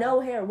have that? no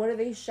hair. What are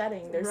they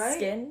shedding? Their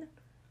skin?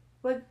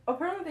 Like,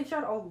 apparently they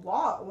shed a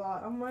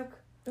lot. I'm like,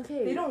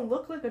 okay. They don't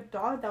look like a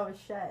dog that was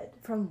shed.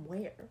 From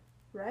where?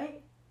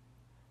 Right?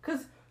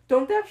 Because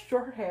don't they have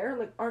short hair?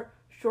 Like, aren't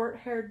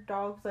short-haired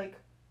dogs, like...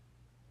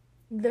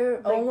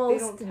 They're like,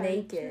 almost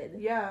naked.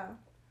 Yeah.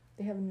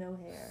 They have no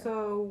hair.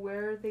 So,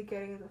 where are they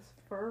getting this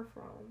fur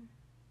from?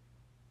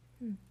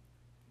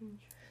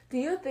 Do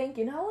you think,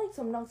 you know how, like,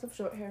 some dogs have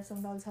short hair,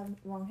 some dogs have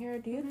long hair?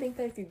 Do you think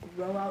that if you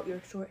grow out your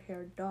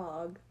short-haired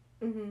dog,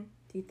 do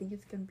you think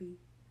it's gonna be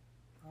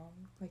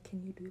wrong? Like,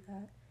 can you do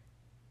that?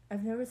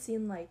 I've never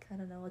seen, like, I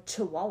don't know, a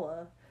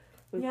Chihuahua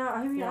with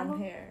long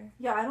hair.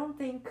 Yeah, I don't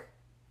think...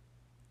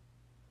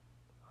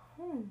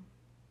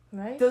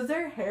 Right? Does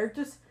their hair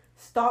just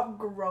stop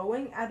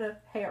growing at a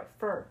hair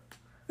fur?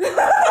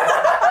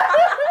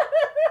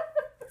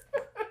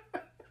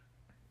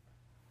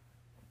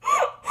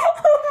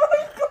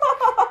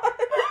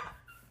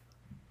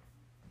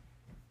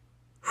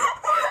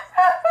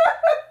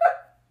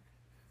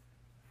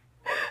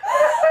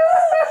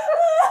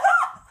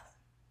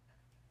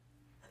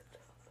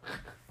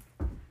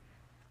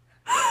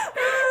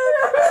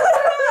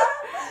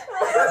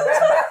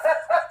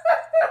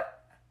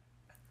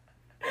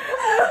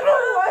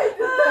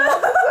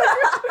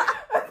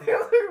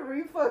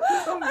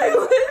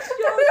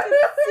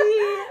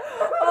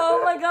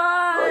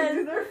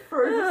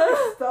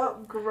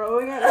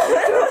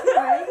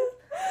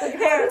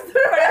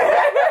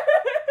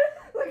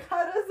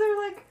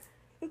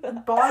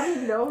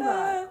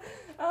 that?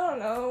 I don't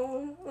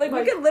know. Like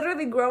we could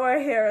literally grow our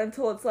hair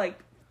until it's like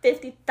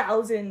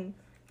 50,000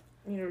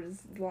 meters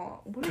long.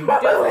 What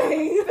are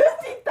you doing?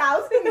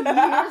 50,000 years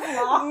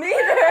long?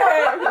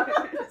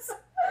 Meters!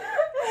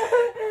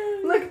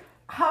 Like,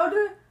 how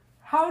do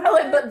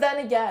but then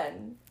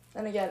again,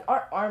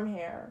 our arm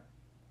hair.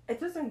 It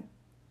doesn't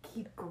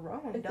keep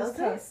growing, It does just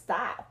kind of it?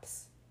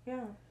 stops.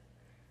 Yeah.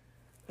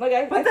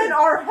 Like But then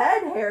our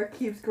head hair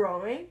keeps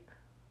growing.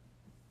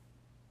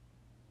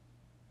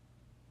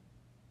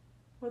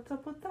 What's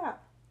up with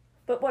that?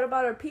 But what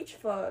about our peach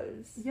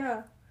fuzz?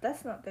 Yeah.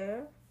 That's not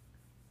there.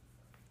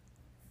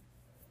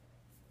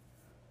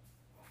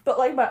 But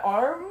like my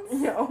arms?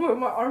 Yeah, oh,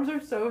 my arms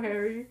are so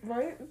hairy.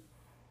 Right?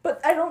 But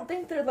I don't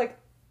think they're like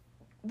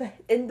the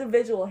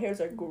individual hairs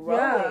are growing.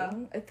 Yeah.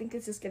 I think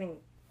it's just getting.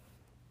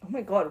 Oh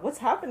my god, what's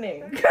happening?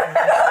 Bro,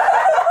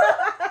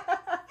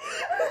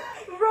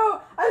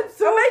 I'm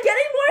so. Am I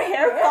getting more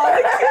hair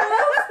follicles?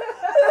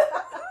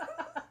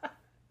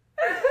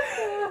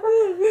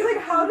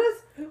 Like, how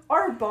does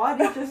our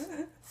body just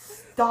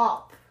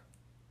stop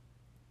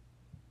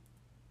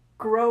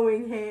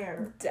growing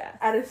hair Death.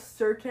 at a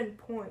certain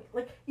point?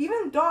 Like,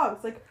 even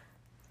dogs, like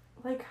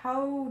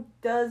how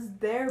does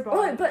their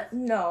body? Oh, but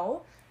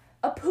no,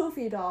 a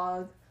poofy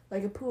dog,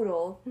 like a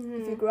poodle,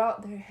 if you grow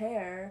out their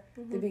hair,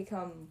 they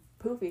become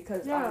poofy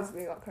because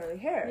obviously they got curly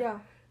hair. Yeah.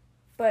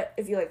 But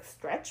if you like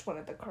stretch one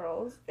of the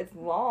curls, it's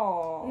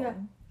long. Yeah.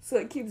 So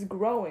it keeps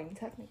growing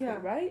technically,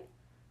 right?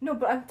 No,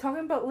 but I'm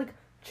talking about like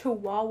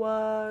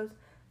chihuahuas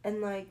and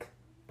like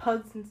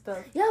pugs and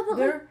stuff. Yeah, but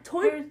Their like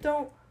toy hairs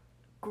don't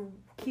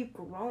keep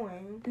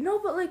growing. No,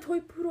 but like toy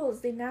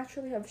poodles, they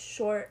naturally have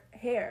short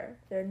hair.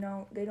 They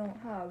don't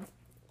have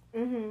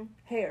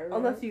hair. Right?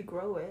 Unless you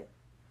grow it.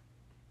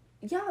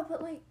 Yeah,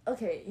 but like,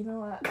 okay, you know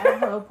what? I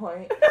have a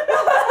point.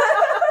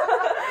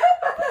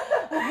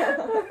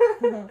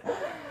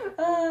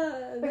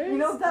 Like, you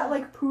know that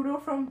like poodle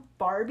from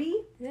Barbie?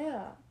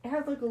 Yeah. It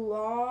has like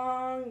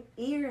long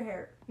ear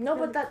hair. No,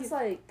 but Really that's cute.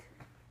 like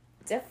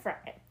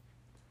different.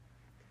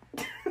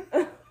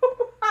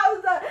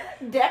 How's that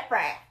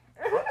different?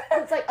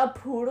 It's like a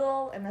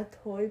poodle and a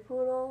toy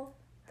poodle.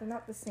 They're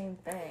not the same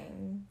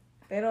thing.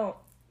 They don't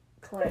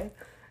click.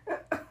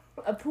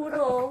 A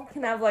poodle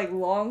can have like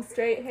long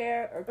straight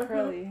hair or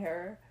curly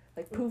hair,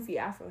 like poofy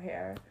afro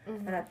hair,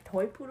 and a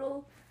toy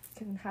poodle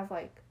can have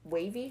like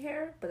wavy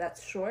hair, but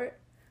that's short,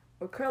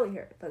 or curly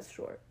hair that's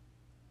short.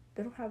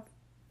 They don't have.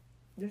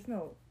 There's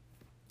no.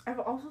 I've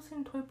also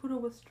seen toy poodle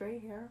with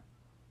straight hair.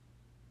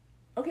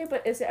 Okay,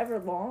 but is it ever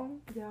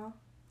long? Yeah.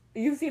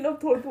 You've seen a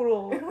toy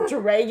poodle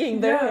dragging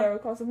their Yeah. hair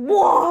across.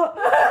 What?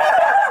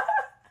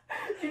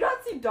 Do you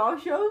not see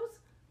dog shows?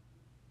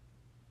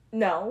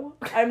 No,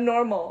 I'm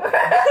normal.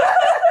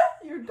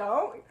 You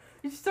don't?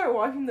 You should start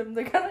watching them.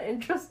 They're kind of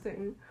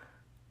interesting.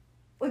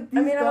 Like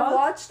I mean,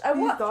 dogs, I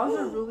these watched. dogs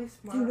are really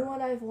smart. Do you know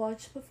what I've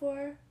watched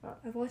before? What?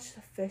 I've watched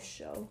a fish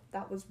show.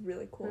 That was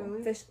really cool.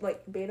 Really? Fish,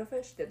 like beta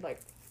fish, did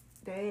like.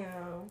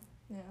 Damn.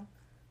 Yeah.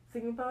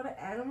 Think about it.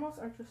 Animals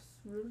are just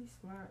really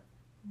smart.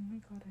 Oh my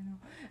god, I know.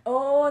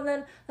 Oh, and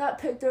then that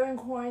picture in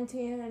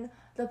quarantine,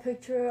 the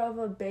picture of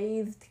a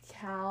bathed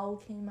cow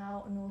came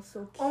out, and it was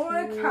so cute. Oh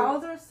my,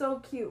 cows are so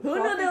cute. Who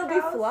knew Fluffy they'll be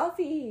cows?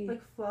 fluffy?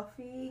 Like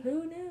fluffy.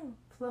 Who knew?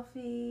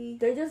 Fluffy.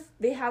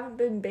 They haven't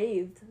been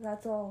bathed.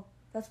 That's all.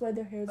 That's why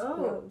their hair's Oh,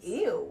 gross.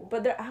 ew.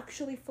 But they're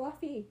actually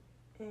fluffy.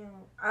 Ew.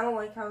 I don't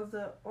like cows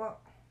that. Well,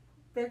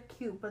 they're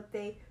cute, but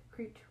they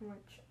create too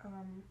much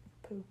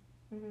Poo.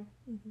 Mhm.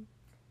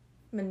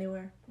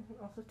 Manure.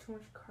 Also too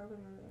much carbon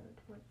in there.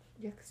 Too much.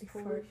 Yeah, because they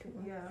fart pollution. too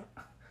much. Yeah.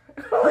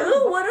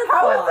 Who would have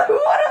thought? Who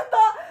would have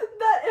thought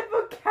that if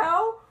a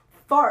cow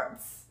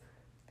farts?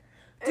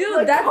 it, Dude,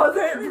 like, that's causes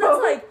apparently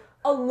growth? that's like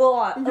a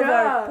lot of Yeah.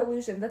 our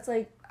pollution. That's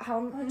like how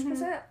much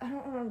percent? I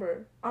don't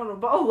remember. I don't know,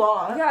 but a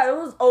lot. Yeah, it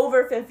was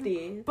over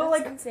 50. But,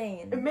 That's like,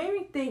 insane. It made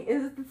me think: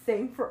 is it the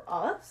same for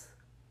us?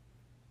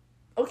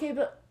 Okay,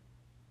 but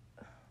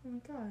oh my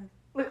god.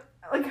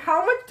 Like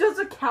how much does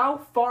a cow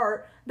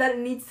fart that it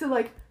needs to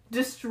like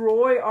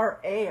destroy our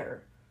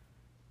air?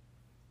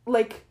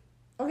 Like,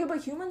 Okay,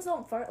 but humans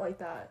don't fart like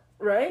that.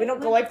 right? We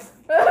don't go like.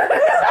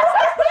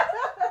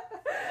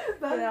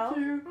 That's You know?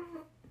 true.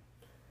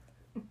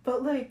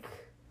 But like,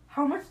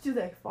 how much do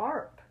they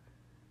fart?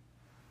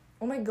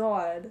 Oh my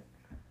god.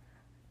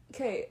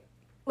 Okay.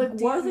 Like,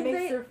 Do you what think makes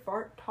they- their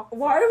fart toxic?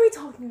 Why are we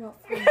talking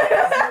about food?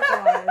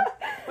 Oh my god.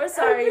 We're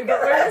sorry,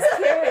 but we're just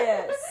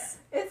curious.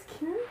 It's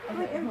cute.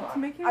 Like, it's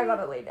making. I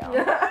gotta lay down.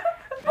 Yeah.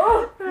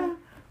 Oh,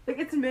 like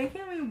it's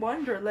making me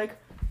wonder. Like,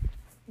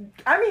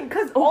 I mean,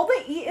 cause all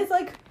they eat is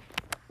like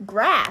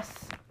grass,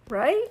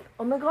 right?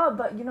 Oh my god,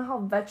 but you know how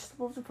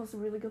vegetables are supposed to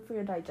be really good for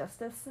your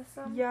digestive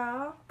system?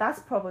 Yeah. That's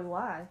probably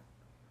why.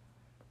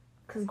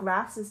 Because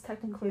grass is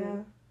technically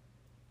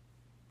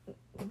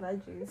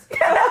veggies.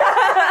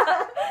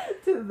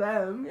 To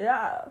them,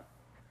 Yeah.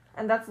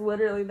 And that's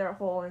literally their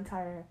whole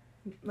entire...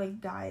 like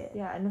diet,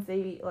 Yeah, and if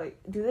they eat, like...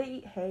 Do they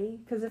eat hay?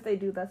 Because if they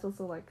do, that's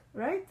also, like...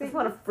 right? It's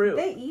not a fruit.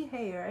 They eat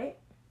hay, right?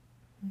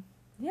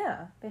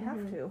 Yeah, they have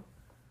Mhm. to.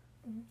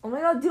 Oh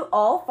my god, do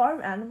all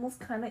farm animals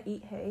kind of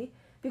eat hay?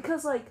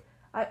 Because, like,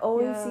 I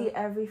always see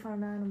every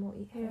farm animal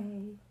eat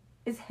hay.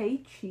 Is hay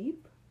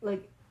cheap?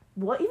 Like,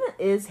 what even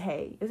is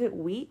hay? Is it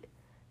wheat?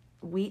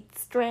 Wheat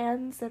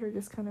strands that are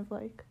just kind of,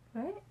 like...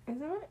 Right?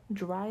 Isn't it?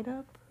 Dried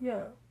up?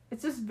 Yeah.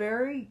 It's just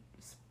very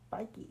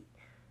spiky.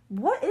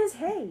 What is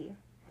hay?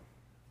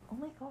 Oh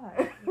my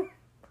god.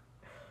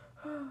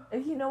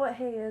 If you know what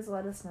hay is,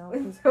 let us know,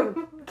 because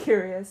we're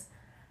curious.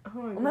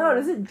 Oh my god,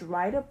 is it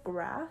dried up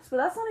grass? But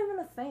that's not even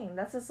a thing.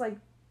 That's just, like,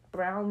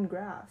 brown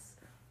grass.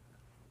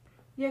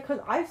 Yeah, because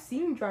I've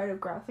seen dried up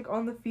grass, like,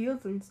 on the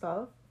fields and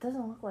stuff.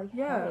 Doesn't look like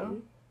Yeah.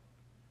 hay.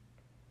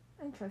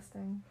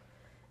 Interesting.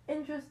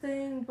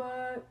 Interesting,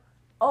 but...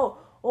 Oh,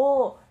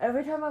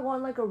 every time I go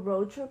on, like, a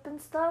road trip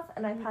and stuff,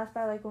 and I pass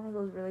by, like, one of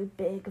those really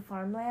big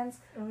farmlands,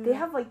 they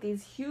have, like,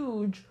 these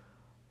huge,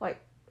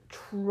 like,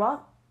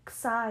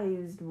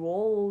 truck-sized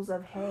rolls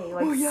of hay.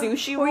 Like,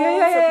 sushi rolls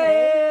of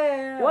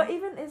hay. What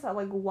even is that?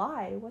 Like,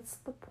 why? What's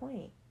the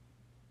point?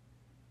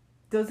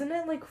 Doesn't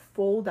it, like,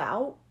 fold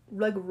out?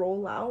 Like,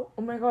 roll out?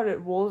 Oh my god, it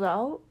rolls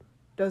out?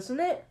 Doesn't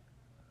it?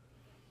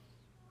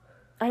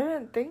 I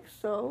didn't think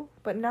so.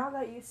 But now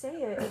that you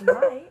say it, it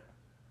might.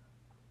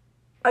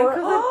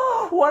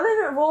 What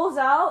if it rolls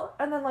out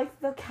and then, like,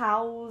 the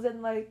cows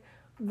and, like,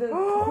 the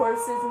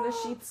horses and the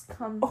sheeps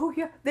come? Oh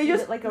yeah, they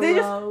just like they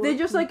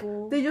just like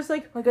roll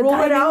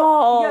it out.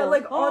 Hall. Yeah,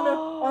 like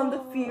on the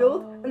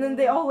field, and then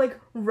they all like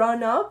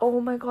run up. Oh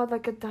my god,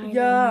 like a dynamite.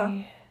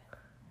 Yeah.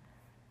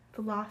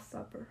 The Last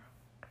Supper.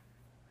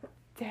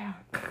 Damn.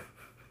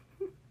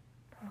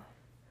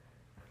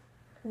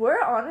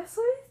 We're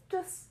honestly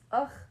just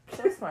so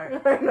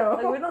smart. I know.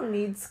 Like, we don't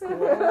need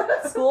school.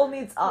 School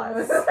needs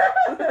us.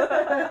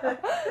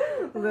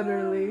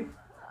 Literally.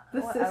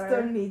 The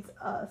system needs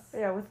us.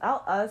 Yeah,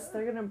 without us,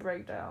 they're gonna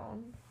break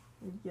down.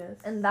 Yes.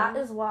 And that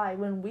is why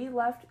when we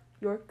left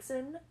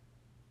Yorkson,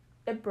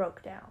 it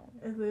broke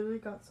down. It literally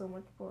got so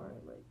much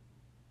boring, like.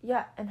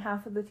 Yeah, and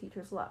half of the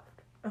teachers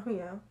left. Oh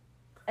yeah.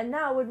 And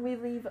now when we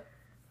leave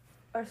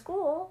our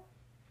school,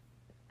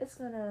 it's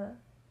gonna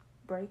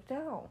break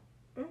down.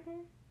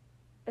 Mhm.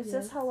 It's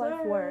just how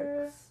life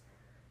works.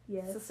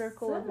 Yes. It's a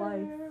circle of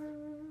life.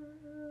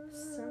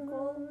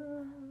 Circle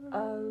of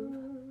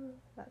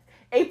life.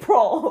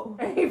 April.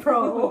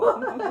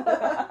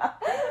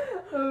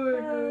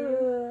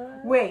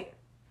 Wait.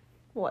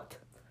 What?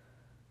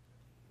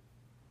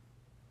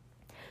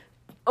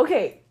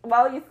 Okay,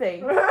 while you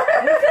think, we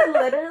could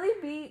literally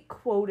be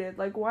quoted.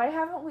 Like, why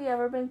haven't we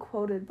ever been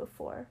quoted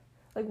before?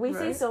 Like, we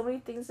say so many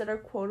things that are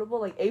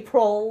quotable, like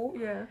April.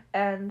 Yeah.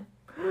 And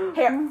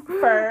hair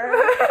fur.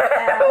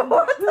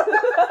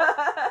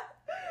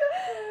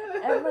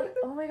 And like,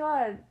 oh my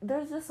god,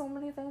 there's just so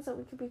many things that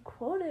we could be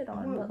quoted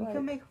on. But we like,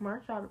 can make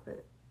merch out of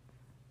it.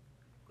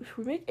 Should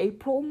we make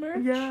April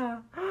merch? Yeah.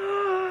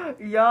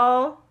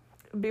 Y'all.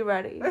 Be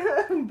ready.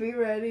 Be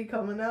ready,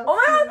 coming up. Oh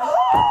my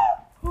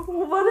god!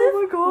 What if?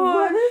 Oh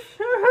my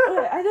gosh.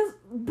 Okay, I just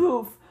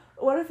boof.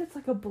 What if it's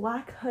like a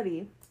black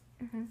hoodie?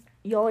 Mm-hmm.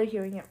 Y'all are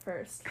hearing it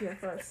here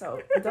first,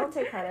 so don't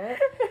take credit.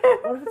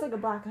 What if it's like a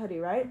black hoodie,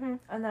 right? Mm-hmm.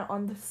 And then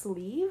on the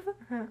sleeve,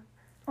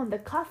 on the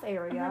cuff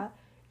area,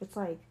 it's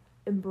like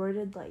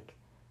embroidered like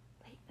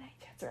Late Night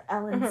Chats or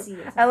LNC.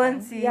 Or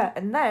LNC. Yeah,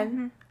 and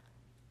then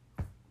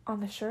on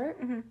the shirt,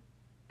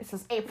 it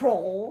says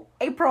April.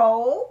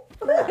 April.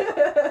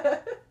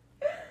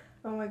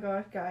 Oh my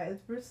gosh, guys,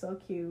 we're so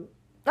cute.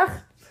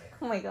 Oh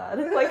my god,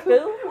 like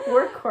who?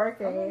 We're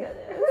quirky.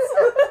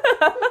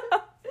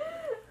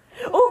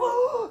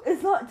 Oh,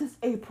 it's not just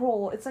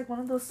April. It's like one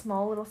of those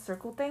small little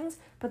circle things,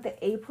 but the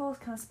April is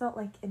kind of spelled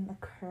like in the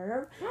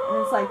curve,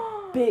 and it's like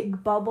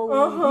big bubbly.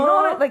 You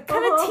know what? Like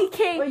kind of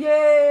TK. Oh,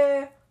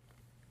 yeah.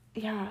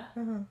 Yeah.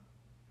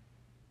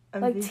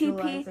 I'm like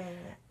TP. it.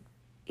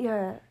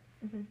 Yeah.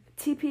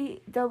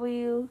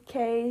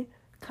 TPWK.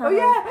 Kind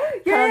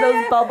of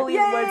those bubbly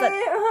words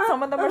that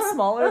some of them are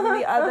smaller than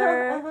the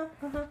other.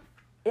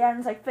 Yeah, and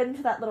it's like fit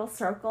into that little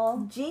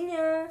circle.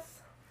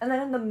 Genius. And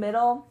then in the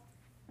middle,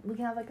 we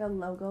can have like a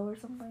logo or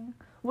something.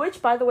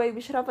 Which, by the way,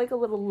 we should have like a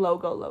little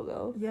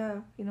logo.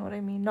 Yeah. You know what I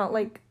mean? Not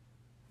like.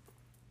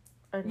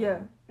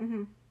 Yeah.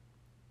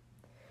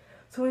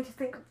 So what do you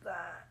think of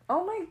that?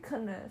 Oh my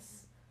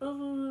goodness.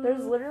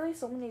 There's literally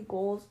so many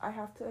goals I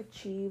have to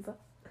achieve.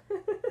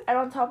 And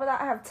on top of that,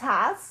 I have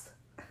tasks.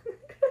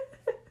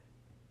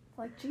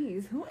 Like,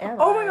 geez, who am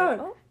I? Oh my god.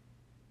 Oh.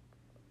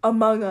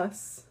 Among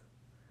Us.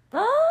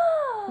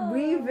 Ah!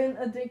 We've been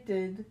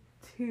addicted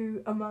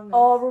to Among Us.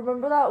 Oh,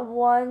 remember that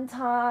one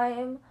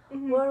time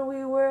when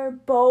we were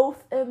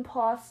both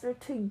imposter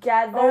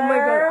together? Oh my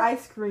god, I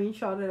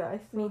screenshotted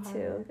it. Me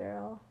too,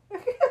 girl.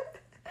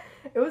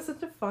 It was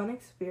such a fun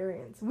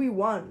experience. We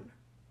won.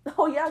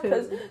 Oh yeah,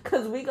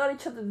 because we got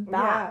each other's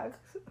back.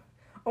 Yeah.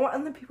 Oh,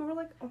 and then people were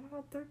like, "Oh my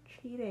god, they're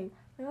cheating."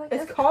 They're like,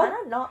 it's called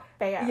kind of not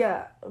fair.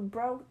 Yeah,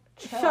 bro.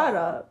 Shut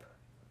up.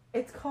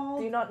 It's called.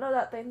 Do you not know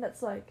that thing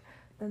that's like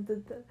that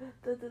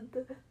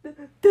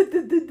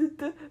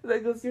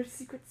goes, "Your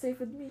secret's safe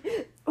with me."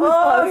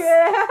 Oh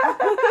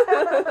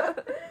yeah.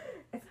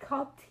 It's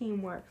called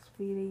teamwork,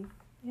 sweetie.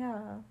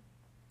 Yeah.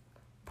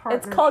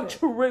 Partnership. It's called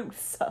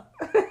truce.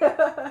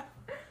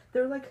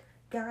 They're like,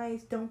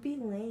 guys, don't be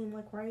lame.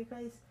 Like, why are you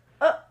guys...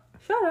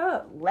 Shut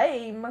up.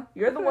 Lame.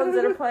 You're the ones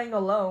that are playing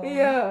alone.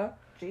 Yeah.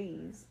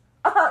 Jeez.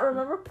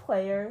 Remember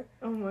Player?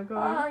 Oh my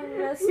god. I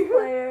miss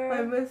Player.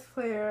 I miss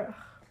Player.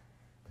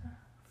 I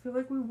feel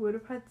like we would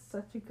have had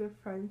such a good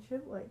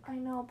friendship. Like, I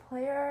know,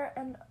 Player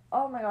and...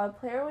 Oh my god,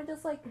 Player would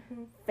just, like,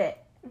 fit.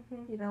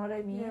 You know what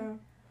I mean? yeah.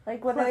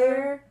 Like, whenever...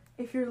 Player,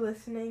 if you're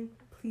listening,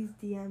 please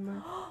DM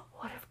us.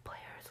 What if Player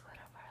is one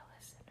of our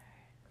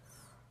listeners?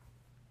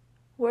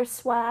 We're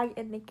Swag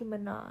and Nicki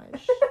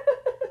Minaj.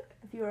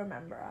 If you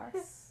remember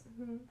us.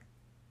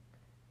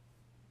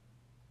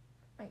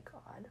 My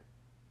god.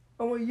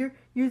 Oh, well, your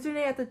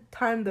username at the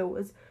time, though,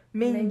 was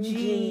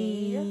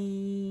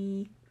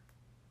Minji.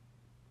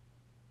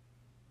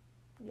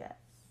 Yes.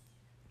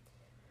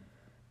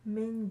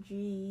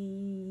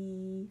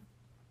 Minji.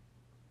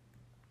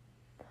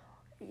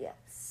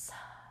 Yes.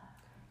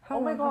 How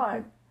Oh my long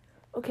god.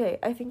 Okay,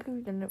 I think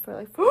we've done it for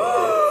like...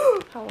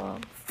 How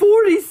long?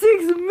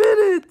 46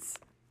 minutes!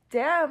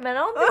 Damn, man,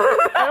 I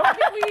don't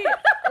think we,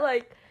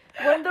 like...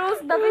 When there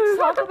was nothing to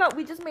talk about,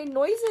 we just made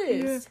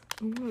noises.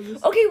 Yeah.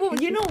 Okay, well,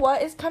 you know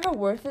what? It's kind of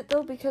worth it,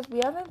 though, because we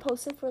haven't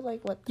posted for,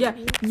 like, what, 3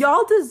 weeks?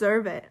 Y'all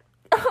deserve it.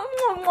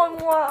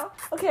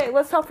 Okay,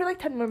 let's talk for, like,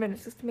 10 more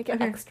minutes just to make it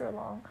extra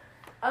long.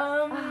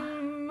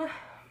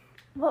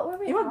 What were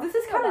we You know, this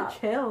is talking kind about?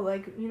 of chill.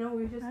 Like, you know,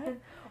 we've just been...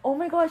 Oh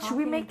my god, should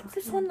we Talking, make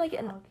this one, like,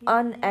 an talking.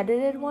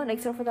 unedited one,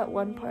 except for that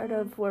one part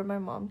of where my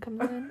mom comes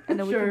in? And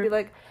then we can Sure. be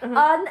like,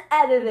 Uh-huh.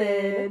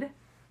 unedited.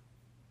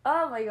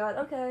 Oh my god,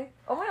 okay.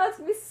 Oh my god, it's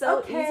gonna be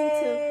so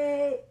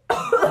easy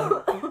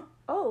to...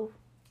 Oh.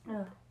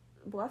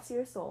 Bless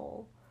your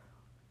soul.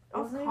 I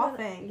was Wasn't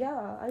coughing.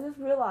 Yeah, I just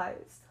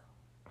realized.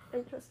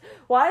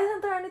 Why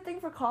isn't there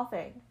anything for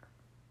coughing?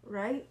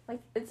 Right?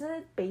 Like, isn't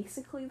it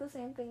basically the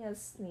same thing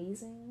as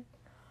sneezing?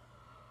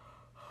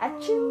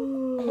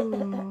 Achoo.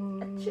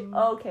 Achoo.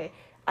 Oh, okay,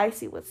 I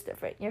see what's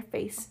different. Your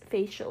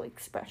facial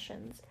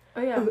expressions.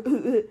 Oh, yeah.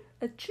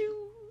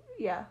 Achoo.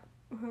 Yeah.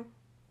 Mhm.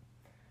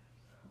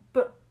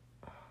 But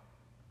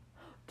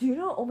do you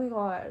know? Oh my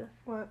god.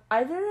 What?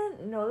 I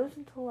didn't know this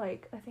until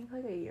like I think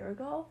like a year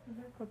ago.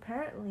 Mhm.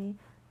 Apparently,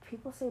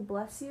 people say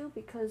bless you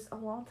because a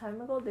long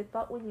time ago they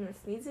thought when you were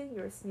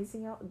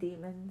sneezing out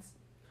demons.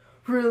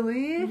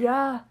 Really?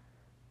 Yeah.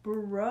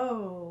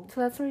 Bro.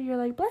 So that's where you're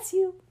like bless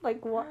you.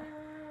 Like what?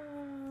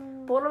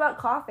 But what about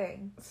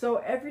coughing? So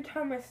every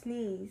time I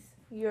sneeze,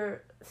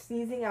 You're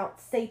sneezing out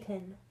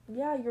Satan.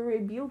 you're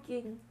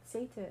rebuking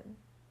Satan.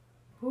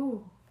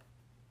 Ooh.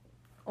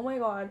 Oh my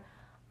god.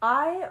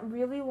 I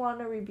really want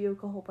to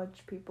rebuke a whole bunch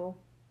of people,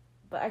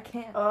 but I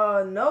can't.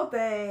 No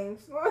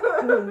thanks.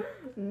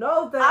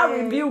 No thanks. I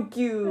rebuke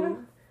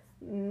you.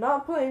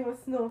 Not playing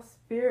with no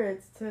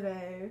spirits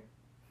today.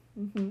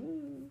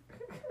 Mm-hmm.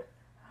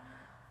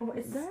 Oh,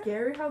 it's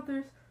scary how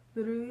there's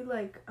literally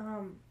like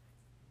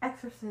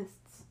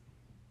exorcists.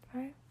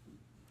 Right?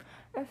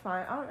 It's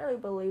fine. I don't really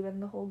believe in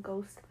the whole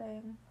ghost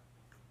thing.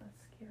 That's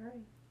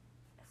scary.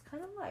 It's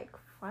kind of like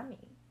funny,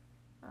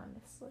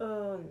 honestly.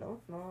 No,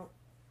 it's not.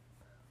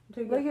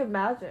 Like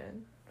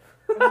imagine.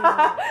 Oh.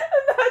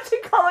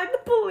 Imagine calling the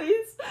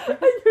police and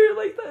you're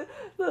like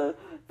the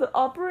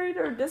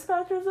operator or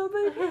dispatcher or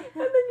something, and then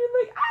you're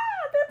like,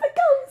 there's a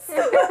ghost.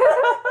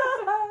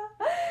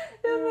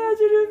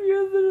 Imagine if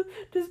you're the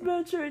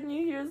dispatcher and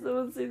you hear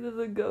someone say there's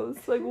a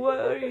ghost. Like, what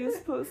are you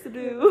supposed to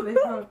do?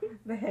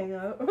 They hang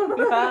up.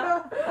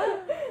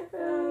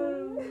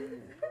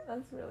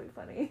 That's really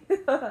funny.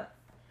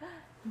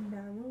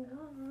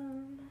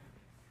 911.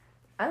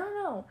 I don't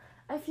know.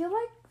 I feel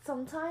like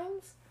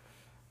sometimes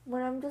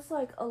when I'm just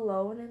like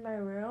alone in my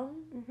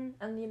room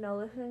and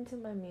listening to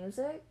my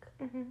music,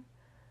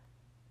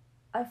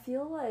 I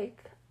feel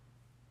like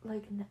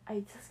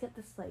I just get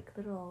this like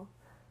little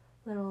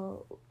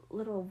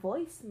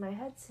voice in my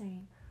head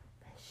saying,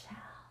 Michelle,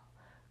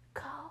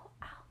 go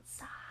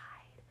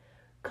outside,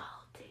 go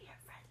to your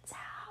friend's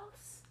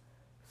house.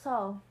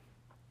 So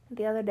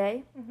the other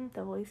day,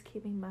 the voice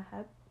came in my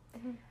head,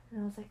 and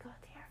I was like, go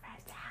to your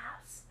friend's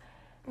house.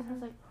 And I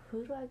was like,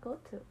 who do I go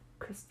to?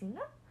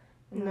 Christina?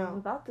 No. I was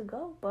about to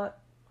go, but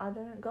I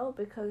didn't go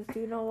because, do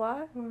you know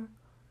why?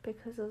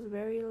 Because it was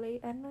very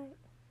late at night.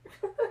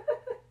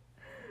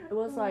 It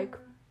was like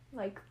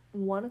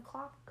 1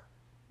 o'clock.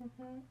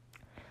 So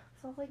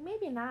I was like,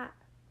 maybe not.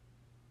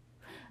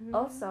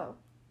 Also,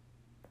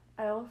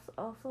 I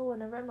also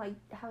whenever I'm like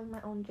having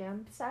my own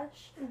jam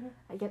sesh,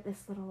 I get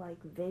this little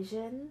like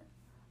vision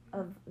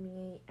of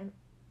me and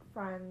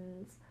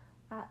friends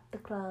at the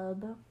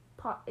club.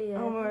 Oh my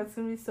god, it's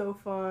gonna be so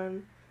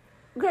fun.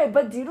 Okay,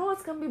 but do you know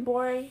what's gonna be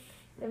boring?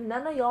 If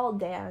none of y'all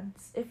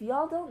dance. If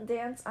y'all don't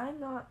dance,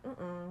 I'm not.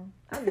 I'm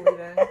leaving.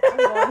 I'm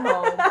going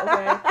home.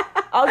 Okay,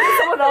 I'll give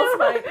someone else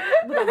my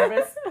little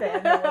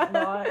wristband and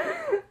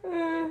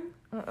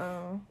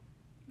whatnot.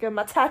 Get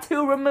my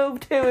tattoo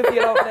removed too if you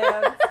don't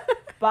dance.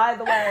 By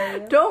the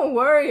way. Don't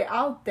worry,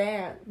 I'll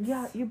dance.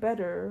 Yeah, you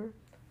better.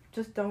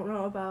 Just don't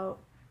know about.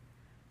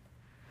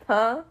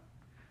 Huh?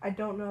 I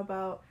don't know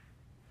about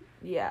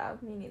Yeah,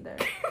 me neither.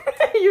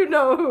 You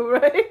know who,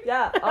 right?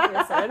 Yeah,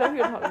 obviously. I know who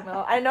you're talking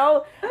about. I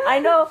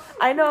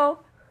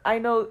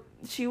know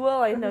she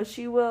will. I know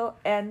she will.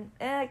 And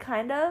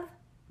kind of.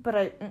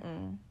 But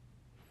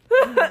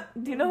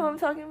do you know who I'm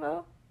talking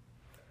about?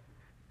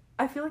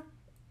 I feel like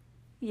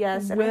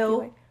yes. And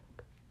Will.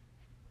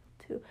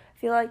 I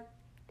feel like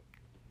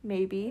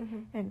maybe.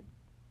 And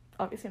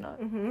obviously not.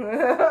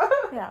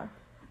 Yeah.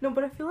 No,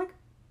 but I feel like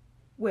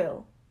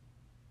Will.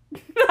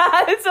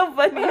 It's so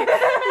funny.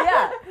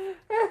 Yeah.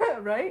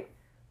 Right?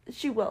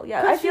 She will,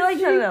 yeah. I feel like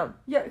no.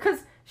 Yeah,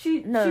 because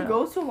she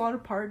goes to a lot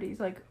of parties,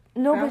 like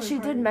no, but she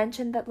did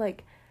mention that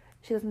like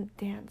she doesn't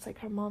dance. Like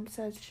her mom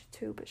says she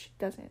too, but she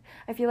doesn't.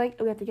 I feel like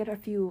we have to get a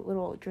few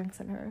little drinks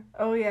in her.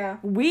 Oh yeah.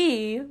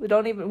 We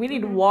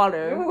need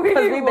water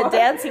because we've been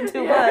dancing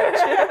too much.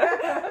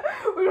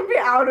 We're gonna be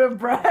out of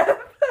breath.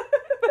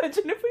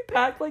 Imagine if we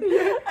pack like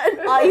an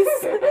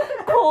ice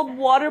cold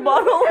water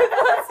bottle with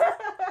us.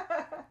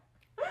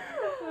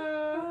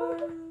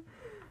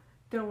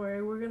 Don't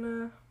worry, we're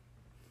gonna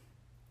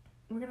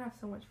have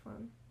so much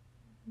fun.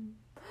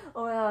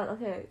 Oh my god,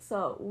 okay,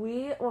 so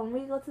when we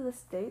go to the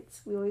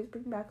States, we always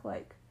bring back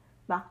like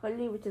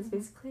makgeolli, which is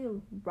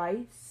basically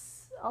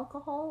rice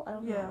alcohol. I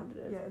don't know what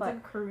it is. Yeah, it's but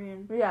like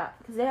Korean. Yeah,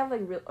 because they have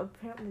like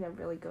apparently they have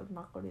really good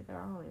makgeolli there.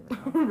 I don't even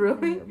know.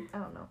 Really? I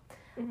don't know.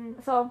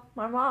 So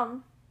my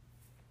mom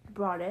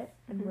brought it,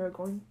 and we were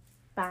going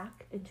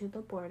back into the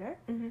border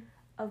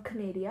of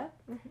Canada.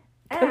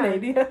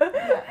 Canada.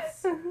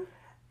 Yes.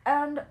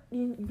 And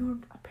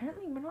you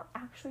apparently we're not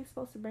actually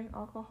supposed to bring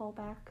alcohol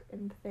back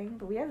in the thing,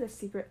 but we had a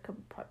secret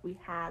compartment,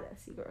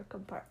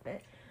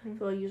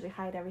 so we'll usually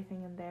hide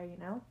everything in there, you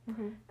know.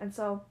 And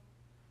so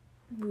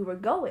we were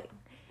going,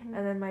 and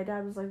then my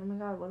dad was like, "Oh my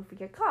god, what if we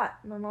get caught?"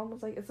 And my mom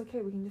was like, "It's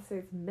okay, we can just say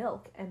it's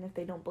milk, and if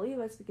they don't believe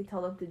us, we can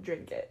tell them to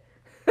drink it."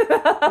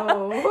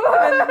 Oh.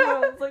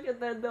 And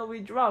then they'll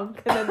be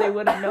drunk, and then they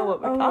wouldn't know what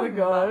we're talking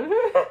about. And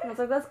I was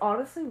like, that's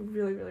honestly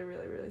really, really,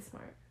 really, really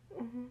smart.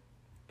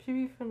 Should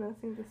be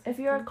finessing this. If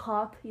you're a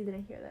cop, you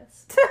didn't hear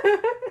this.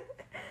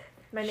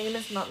 My name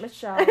is not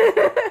Michelle.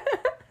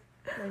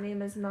 My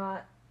name is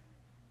not.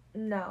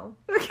 No.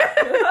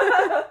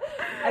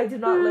 I do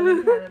not live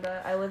in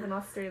Canada. I live in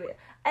Australia.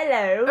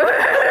 Hello.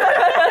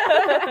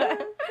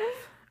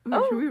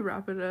 Should we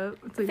wrap it up?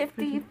 It's like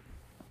 50.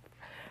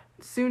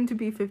 Soon to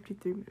be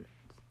 53 minutes.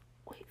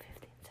 Wait,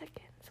 15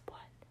 seconds.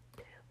 1,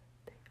 2,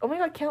 3. Oh my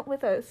god, count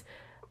with us.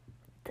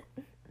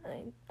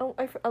 I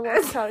lost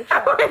count of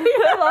track.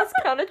 I lost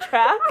count of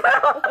track.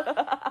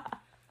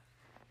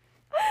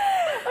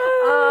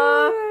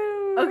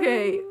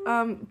 Okay,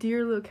 do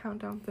your little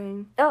countdown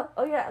thing.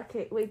 Oh yeah,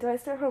 okay. Wait, do I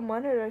start from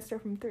 1 or do I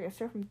start from 3? I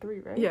start from 3,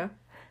 right? Yeah.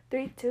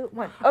 3, 2,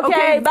 1.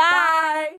 Okay, bye!